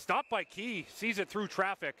 Shot stopped by Key. Sees it through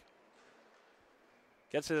traffic.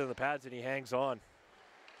 Gets it in the pads and he hangs on.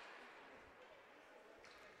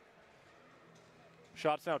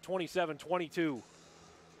 Shots now 27-22.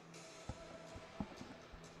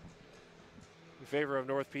 In favor of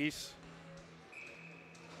North Peace.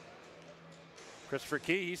 Christopher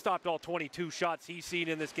Key, he stopped all 22 shots he's seen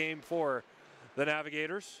in this game for the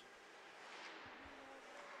Navigators.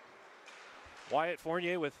 Wyatt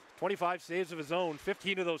Fournier with 25 saves of his own,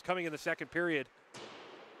 15 of those coming in the second period.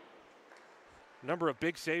 Number of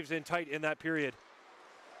big saves in tight in that period.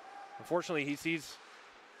 Unfortunately, he sees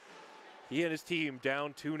he and his team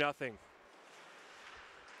down 2-0.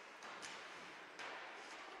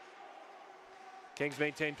 Kings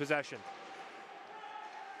maintain possession.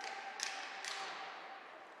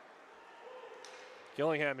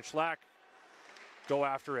 Gillingham and Schlack go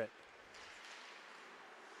after it.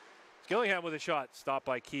 Gillingham with a shot, stopped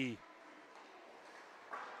by Key.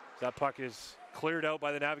 That puck is cleared out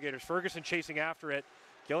by the Navigators. Ferguson chasing after it.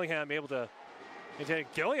 Gillingham able to maintain it.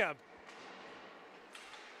 Gillingham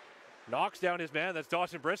knocks down his man. That's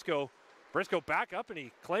Dawson Briscoe. Briscoe back up and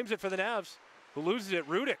he claims it for the Navs, who loses it.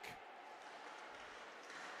 Rudick.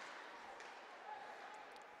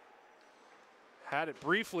 Had it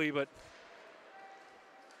briefly, but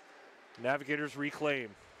Navigators reclaim.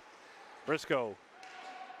 Briscoe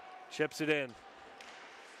chips it in.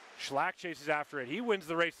 Schlack chases after it. He wins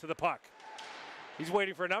the race to the puck. He's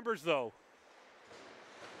waiting for numbers though.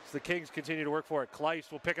 So the Kings continue to work for it.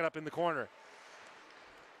 Kleist will pick it up in the corner.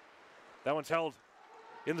 That one's held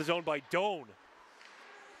in the zone by Doan.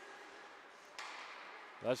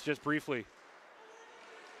 That's just briefly.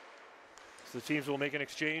 So the teams will make an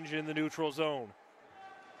exchange in the neutral zone.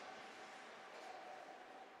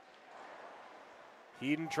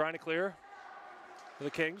 Heeden trying to clear for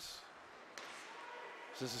the Kings.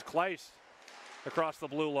 This is Kleist across the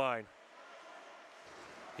blue line.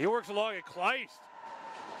 He works along and Kleist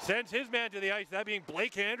sends his man to the ice, that being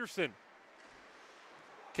Blake Anderson.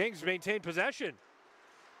 Kings maintain possession.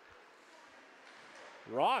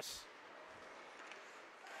 Ross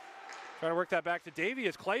trying to work that back to Davey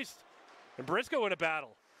as Kleist and Briscoe in a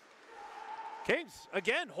battle. Kings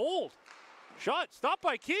again hold. Shot stopped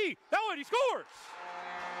by Key. That one he scores.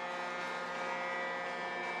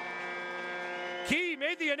 Key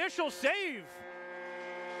made the initial save.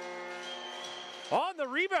 On the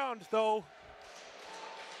rebound though,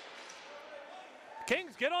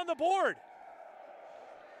 Kings get on the board.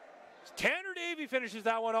 Tanner Davey finishes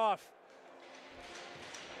that one off.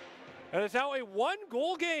 And it's now a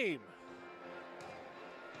one-goal game.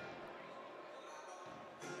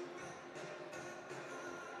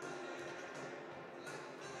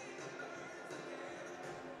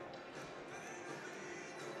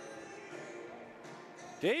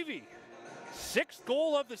 Davey, sixth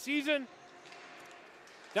goal of the season.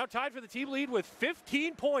 Now tied for the team lead with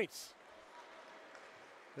 15 points.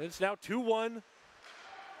 And it's now 2-1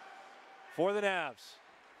 for the Navs.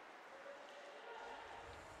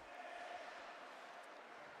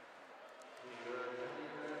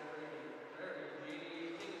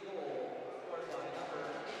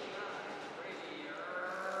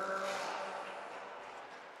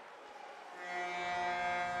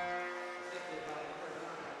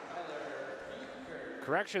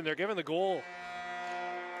 Correction, they're giving the goal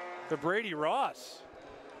to Brady Ross.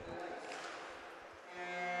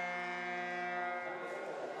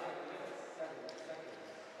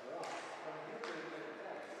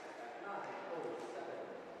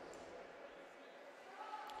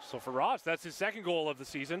 So for Ross, that's his second goal of the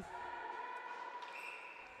season.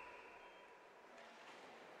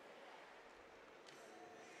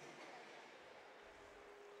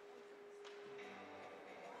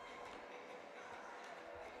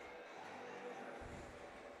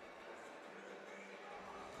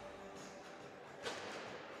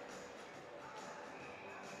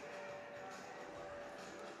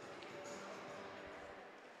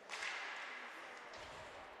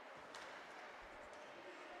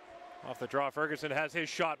 Off the draw, Ferguson has his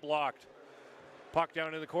shot blocked. Puck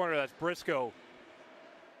down in the corner, that's Briscoe.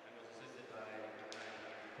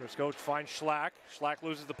 Briscoe finds Schlack. Schlack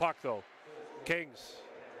loses the puck though. Kings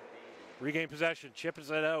regain possession, chips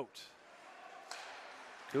it out.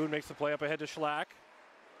 Kuhn makes the play up ahead to Schlack.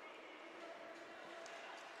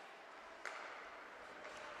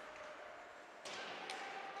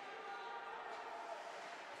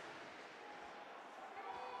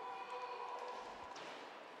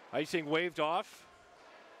 Icing waved off.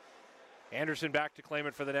 Anderson back to claim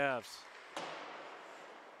it for the Navs.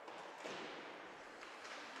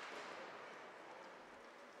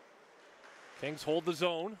 Kings hold the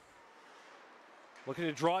zone. Looking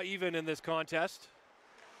to draw even in this contest.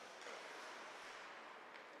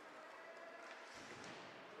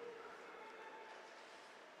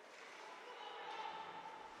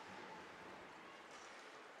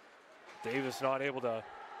 Davis not able to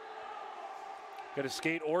get a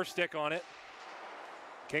skate or stick on it.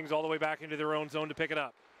 Kings all the way back into their own zone to pick it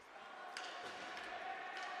up.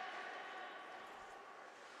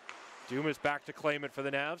 Dumas back to claim it for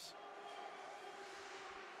the Navs.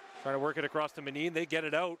 Trying to work it across to Manine. They get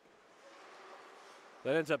it out.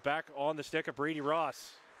 That ends up back on the stick of Brady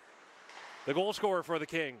Ross, the goal scorer for the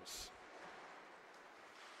Kings.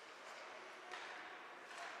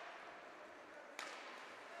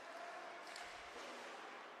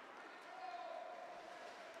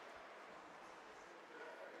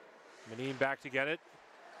 Manine back to get it.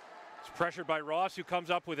 It's pressured by Ross, who comes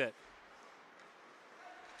up with it.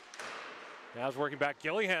 Now it's working back.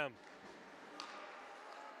 Gillingham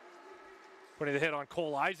putting the hit on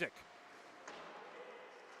Cole Isaac.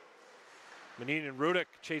 Manine and Rudick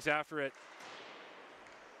chase after it.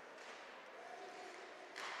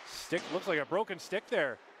 Stick looks like a broken stick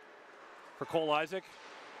there for Cole Isaac.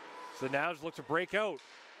 So the Navs look to break out.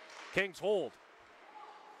 Kings hold.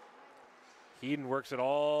 Heeden works it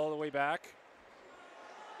all the way back.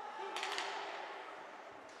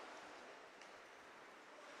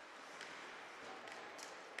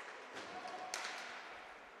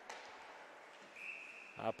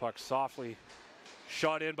 Puck softly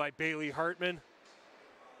shot in by Bailey Hartman.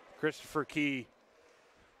 Christopher Key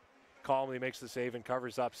calmly makes the save and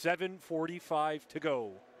covers up. 7:45 to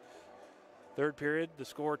go. Third period, the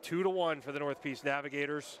score 2-1 for the North Peace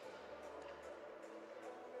Navigators.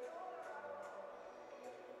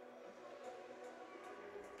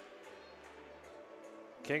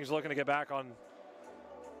 Kings looking to get back on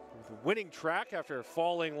the winning track after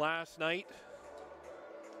falling last night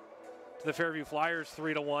to the Fairview Flyers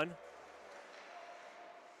 3-1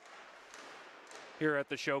 here at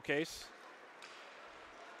the Showcase.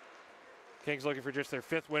 Kings looking for just their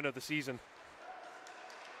 5th win of the season.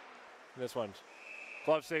 This one,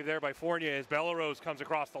 glove save there by Fournier as Bellerose comes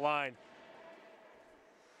across the line.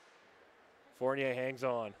 Fournier hangs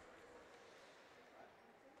on.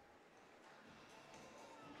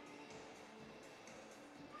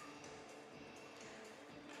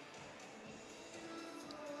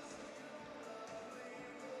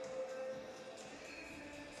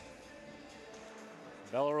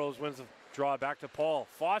 Bellerose wins the draw back to Paul.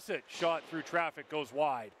 Fawcett shot through traffic, goes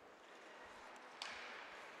wide.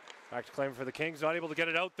 Back to claim for the Kings, not able to get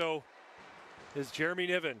it out though is Jeremy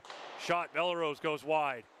Niven. Shot, Bellerose goes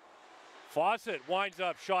wide. Fawcett winds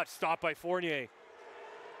up, shot stopped by Fournier.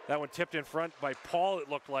 That one tipped in front by Paul, it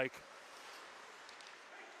looked like.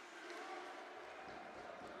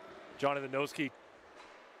 Jonathan Noski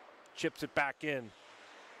chips it back in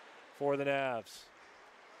for the Navs.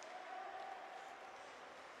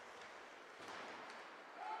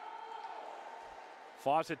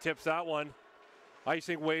 Fawcett tips that one.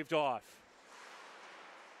 Icing waved off.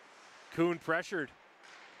 Kuhn pressured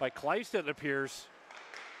by Kleist, it appears.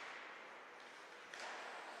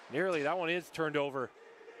 Nearly, that one is turned over.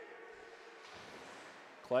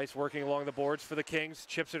 Kleist working along the boards for the Kings,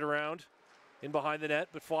 chips it around in behind the net,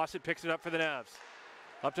 but Fawcett picks it up for the Navs.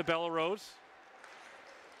 Up to Bellerose.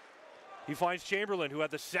 He finds Chamberlain, who had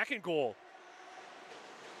the second goal.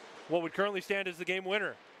 What would currently stand as the game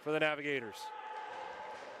winner for the Navigators.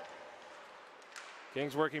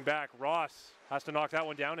 Kings working back. Ross has to knock that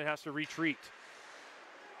one down and has to retreat.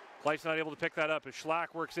 Kleist not able to pick that up as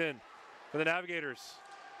Schlack works in for the Navigators.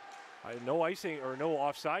 No icing or no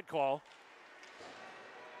offside call.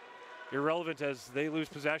 Irrelevant as they lose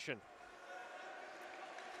possession.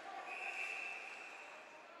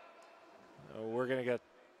 We're going to get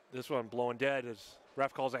this one blown dead as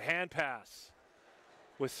ref calls a hand pass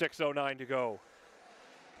with 6:09 to go.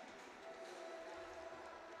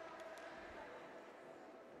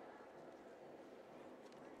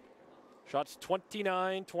 Shots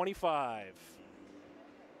 29-25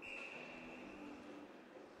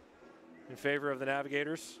 in favor of the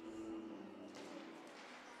Navigators.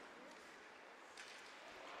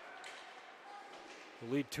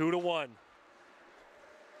 The lead 2-1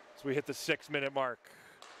 as we hit the 6-minute mark.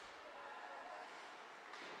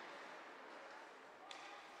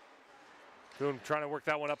 Boone trying to work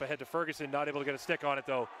that one up ahead to Ferguson, not able to get a stick on it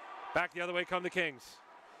though. Back the other way come the Kings.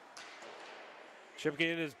 Chipping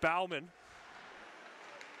in is Bauman.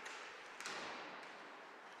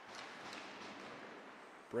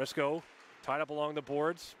 Briscoe tied up along the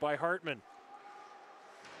boards by Hartman.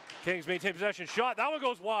 Kings maintain possession. Shot. That one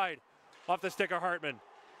goes wide off the stick of Hartman.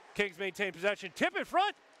 Kings maintain possession. Tip in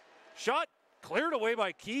front. Shot cleared away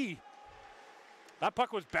by Key. That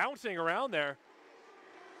puck was bouncing around there.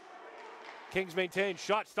 Kings maintain.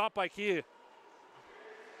 Shot stopped by Key.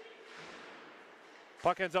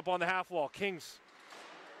 Puck ends up on the half wall. Kings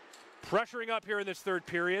pressuring up here in this third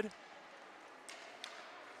period.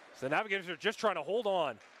 So the Navigators are just trying to hold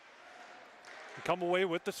on and come away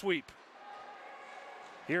with the sweep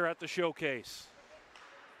here at the showcase.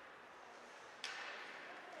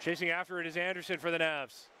 Chasing after it is Anderson for the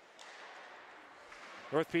Navs.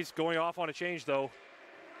 North Peace going off on a change though.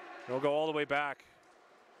 They'll go all the way back.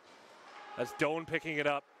 That's Doan picking it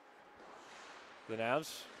up. The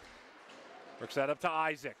Navs works that up to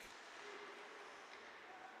Isaac.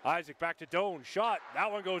 Isaac back to Doan. Shot. That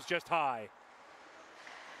one goes just high.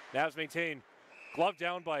 Navs maintain. Glove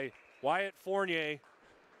down by Wyatt Fournier.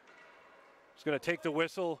 He's going to take the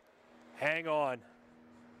whistle. Hang on.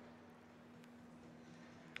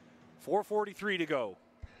 4:43 to go.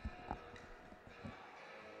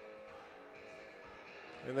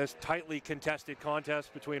 In this tightly contested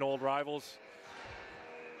contest between old rivals.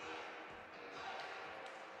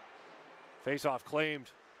 Face-off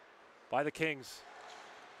claimed by the Kings.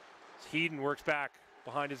 Heeden works back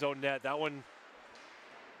behind his own net. That one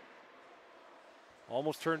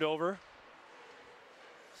almost turned over.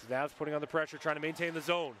 Navs putting on the pressure, trying to maintain the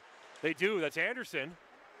zone. They do. That's Anderson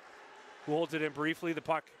who holds it in briefly. The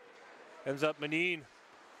puck ends up Manine.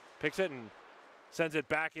 Picks it and sends it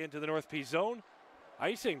back into the North Peace zone.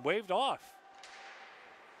 Icing waved off.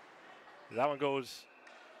 That one goes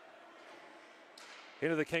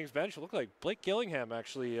into the Kings bench. It looked like Blake Gillingham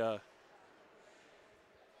actually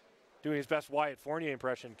doing his best Wyatt Fournier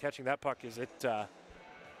impression, catching that puck as it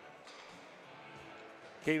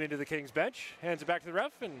came into the Kings bench, hands it back to the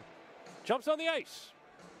ref, and jumps on the ice.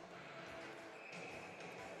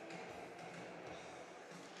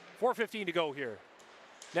 4:15 to go here.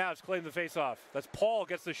 Navs claim the faceoff. That's Paul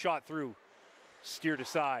gets the shot through. Steered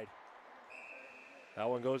aside. That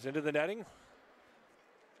one goes into the netting.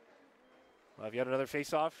 We'll have yet another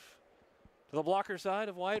faceoff to the blocker side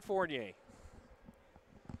of Wyatt Fournier.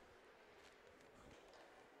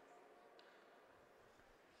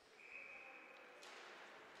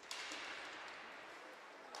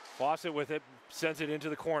 Fawcett with it, sends it into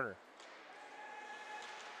the corner.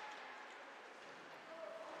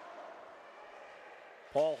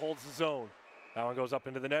 Paul holds the zone. That one goes up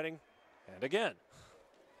into the netting. And again.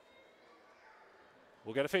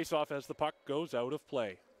 We'll get a face-off as the puck goes out of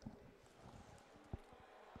play.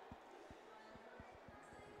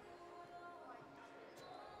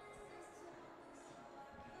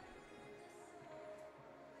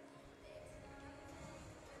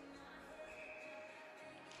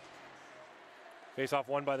 Face-off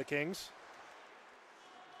won by the Kings.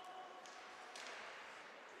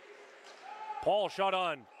 Paul shot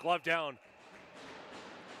on, glove down.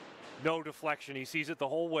 No deflection. He sees it the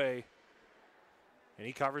whole way. And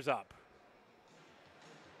he covers up.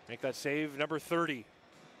 Make that save number 30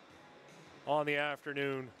 on the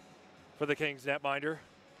afternoon for the Kings netminder.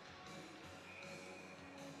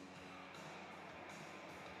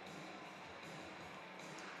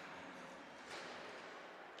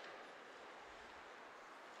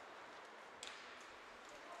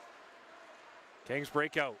 Kings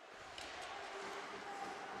breakout.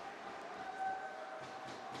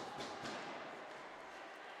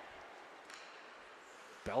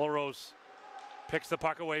 Bellerose picks the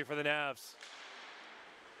puck away for the Navs.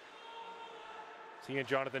 He and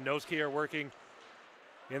Jonathan Noski are working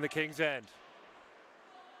in the Kings' end.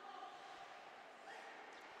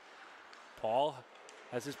 Paul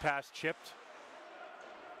has his pass chipped.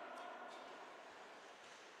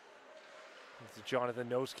 It's Jonathan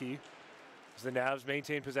Noski as the Navs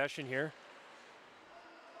maintain possession here.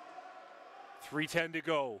 3:10 to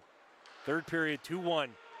go. Third period,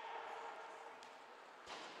 2-1.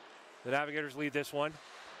 The Navigators lead this one.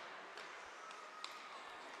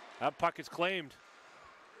 That puck is claimed.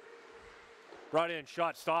 Brought in,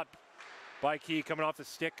 shot stopped by Key, coming off the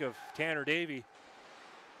stick of Tanner Davey.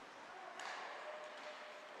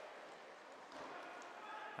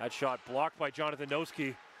 That shot blocked by Jonathan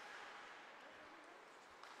Noski.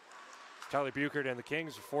 Tyler Buchert and the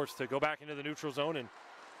Kings are forced to go back into the neutral zone and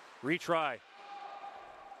retry.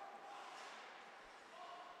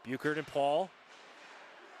 Buchert and Paul.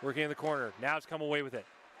 working in the corner. Now it's come away with it.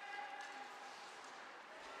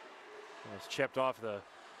 It's chipped off the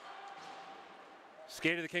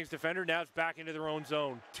skate of the Kings defender. Now it's back into their own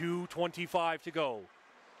zone. 2:25 to go.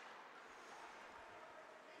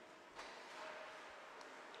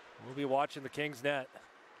 We'll be watching the Kings net.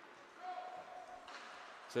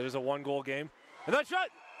 So it is a 1-goal game. And that shot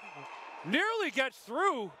nearly gets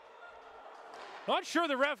through. Not sure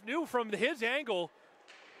the ref knew from his angle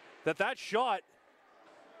that shot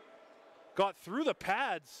got through the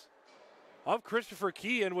pads of Christopher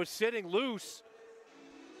Key and was sitting loose.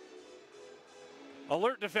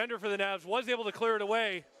 Alert defender for the Navs was able to clear it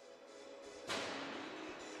away.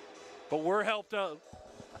 But we're helped out.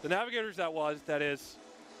 The Navigators that is,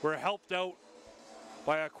 were helped out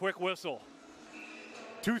by a quick whistle.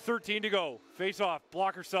 2:13 to go. Face off,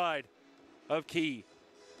 blocker side of Key.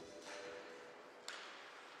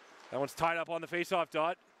 That one's tied up on the face-off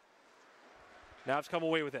dot. Navs come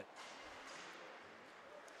away with it.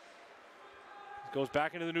 Goes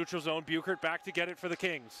back into the neutral zone. Buchert back to get it for the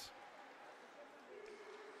Kings.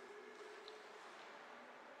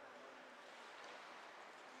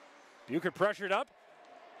 Buchert pressured up.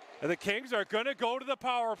 And the Kings are going to go to the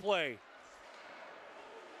power play.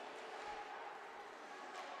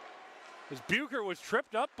 As Buchert was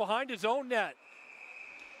tripped up behind his own net.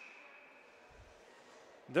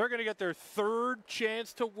 They're going to get their third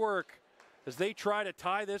chance to work as they try to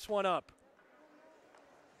tie this one up.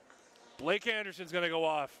 Blake Anderson's going to go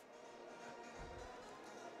off.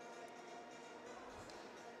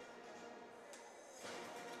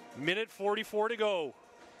 Minute 44 to go.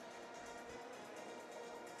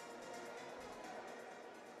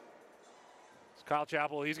 It's Kyle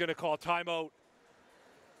Chappell. He's going to call timeout.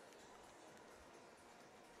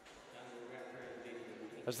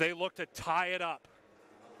 As they look to tie it up.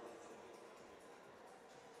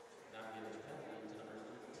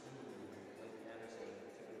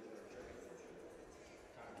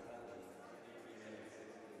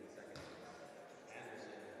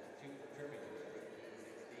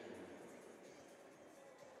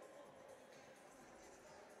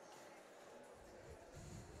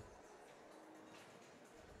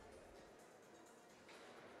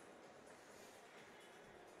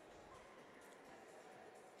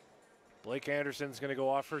 Blake Anderson's going to go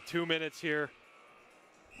off for 2 minutes here.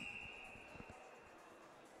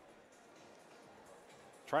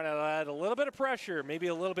 Trying to add a little bit of pressure, maybe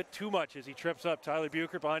a little bit too much as he trips up Tyler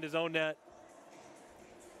Buchert behind his own net.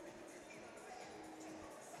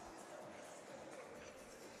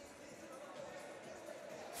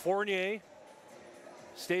 Fournier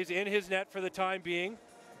stays in his net for the time being.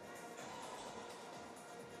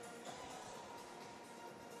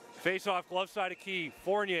 Face-off, glove side of Key.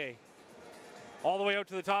 Fournier all the way out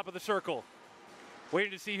to the top of the circle. Waiting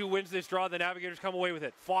to see who wins this draw. The Navigators come away with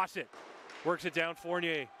it. Fawcett works it down.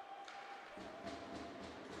 Fournier.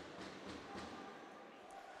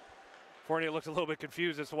 Fournier looks a little bit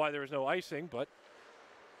confused as to why there was no icing, but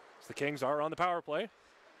the Kings are on the power play.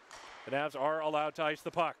 The Navs are allowed to ice the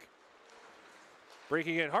puck.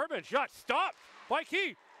 Breaking in. Hartman shot stopped by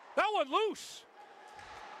Key. That one loose.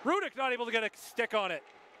 Rudick not able to get a stick on it.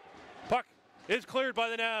 Puck is cleared by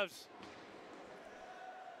the Navs.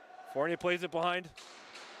 Fournier plays it behind.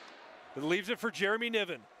 But leaves it for Jeremy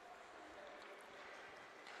Niven.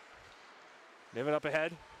 Niven up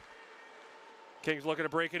ahead. Kings looking to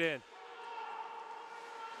break it in.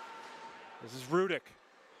 This is Rudick.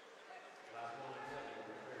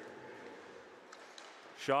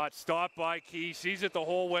 Shot stopped by Key. Sees it the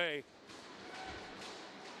whole way.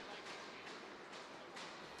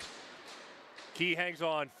 Key hangs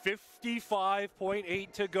on.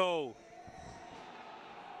 55.8 to go.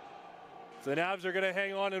 So the Navs are going to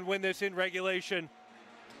hang on and win this in regulation.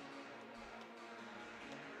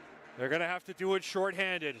 They're going to have to do it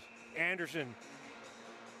shorthanded. Anderson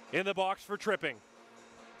in the box for tripping.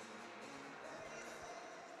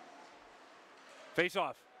 Face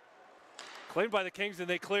off. Claimed by the Kings and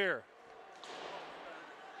they clear.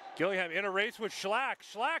 Gillingham in a race with Schlack.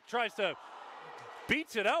 Schlack tries to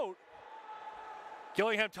beats it out.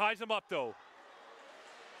 Gillingham ties him up though.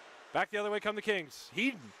 Back the other way come the Kings.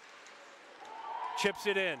 Heaton chips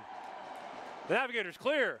it in. The Navigators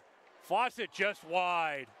clear. Fawcett just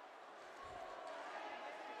wide.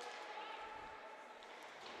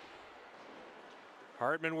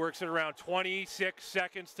 Hartman works it around. 26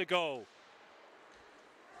 seconds to go.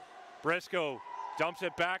 Briscoe dumps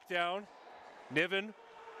it back down. Niven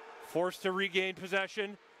forced to regain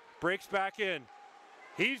possession. Breaks back in.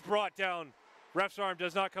 He's brought down. Ref's arm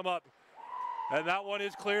does not come up. And that one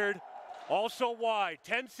is cleared. Also wide.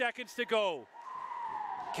 10 seconds to go.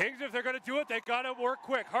 Kings, if they're going to do it, they got to work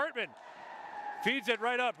quick. Hartman feeds it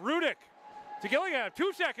right up. Rudick to Gillingham.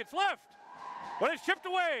 2 seconds left. But it's chipped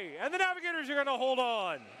away, and the Navigators are going to hold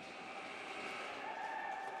on.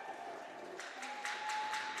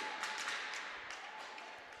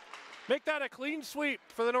 Make that a clean sweep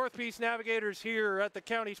for the North Peace Navigators here at the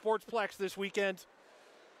County Sportsplex this weekend.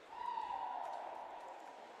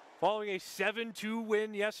 Following a 7-2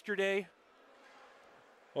 win yesterday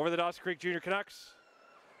over the Dawson Creek Junior Canucks.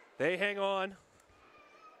 They hang on.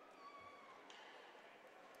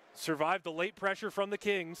 Survived the late pressure from the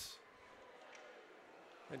Kings.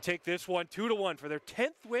 And take this one 2-1 for their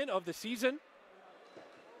 10th win of the season.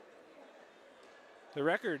 The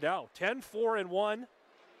record now 10-4-1.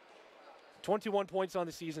 21 points on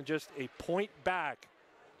the season, just a point back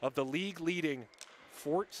of the league-leading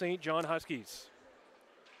Fort St. John Huskies.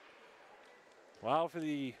 Wow, for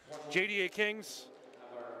the JDA Kings,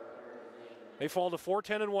 they fall to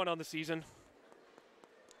 4-10-1 on the season.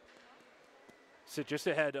 Sit just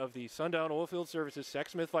ahead of the Sundown Oilfield Services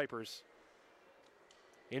Sexsmith Vipers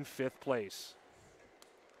in 5th place.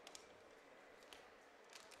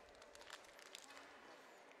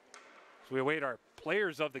 So we await our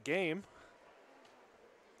players of the game.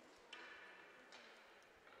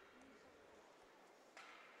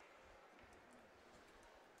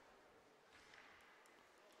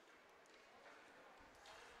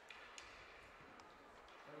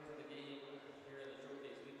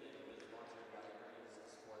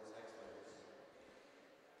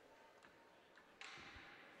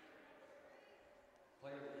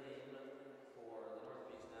 Player of the game for the North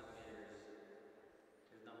Peace Navigators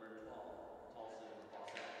is number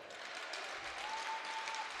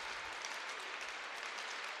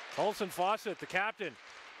 12, Tolson Fawcett, the captain,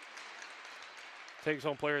 takes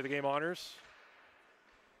home player of the game honors.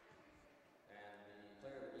 And the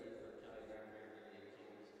player of the game for County Grande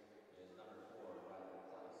Kings is number 4,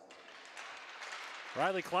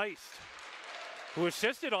 Riley Kleist. Riley Kleist, who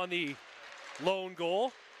assisted on the lone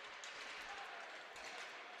goal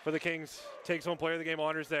for the Kings, takes home player of the game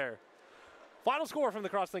honors there. Final score from the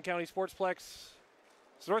Crosslink County Sportsplex.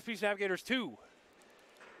 It's North Peace Navigators 2.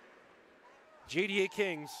 JDA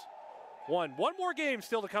Kings 1. One more game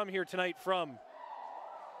still to come here tonight from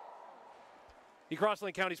the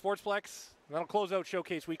Crosslink County Sportsplex. And that'll close out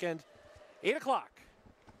Showcase Weekend. 8 o'clock.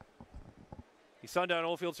 The Sundown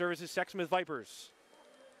Oilfield Services Sexsmith Vipers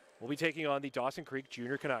will be taking on the Dawson Creek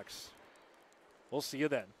Junior Canucks. We'll see you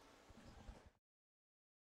then.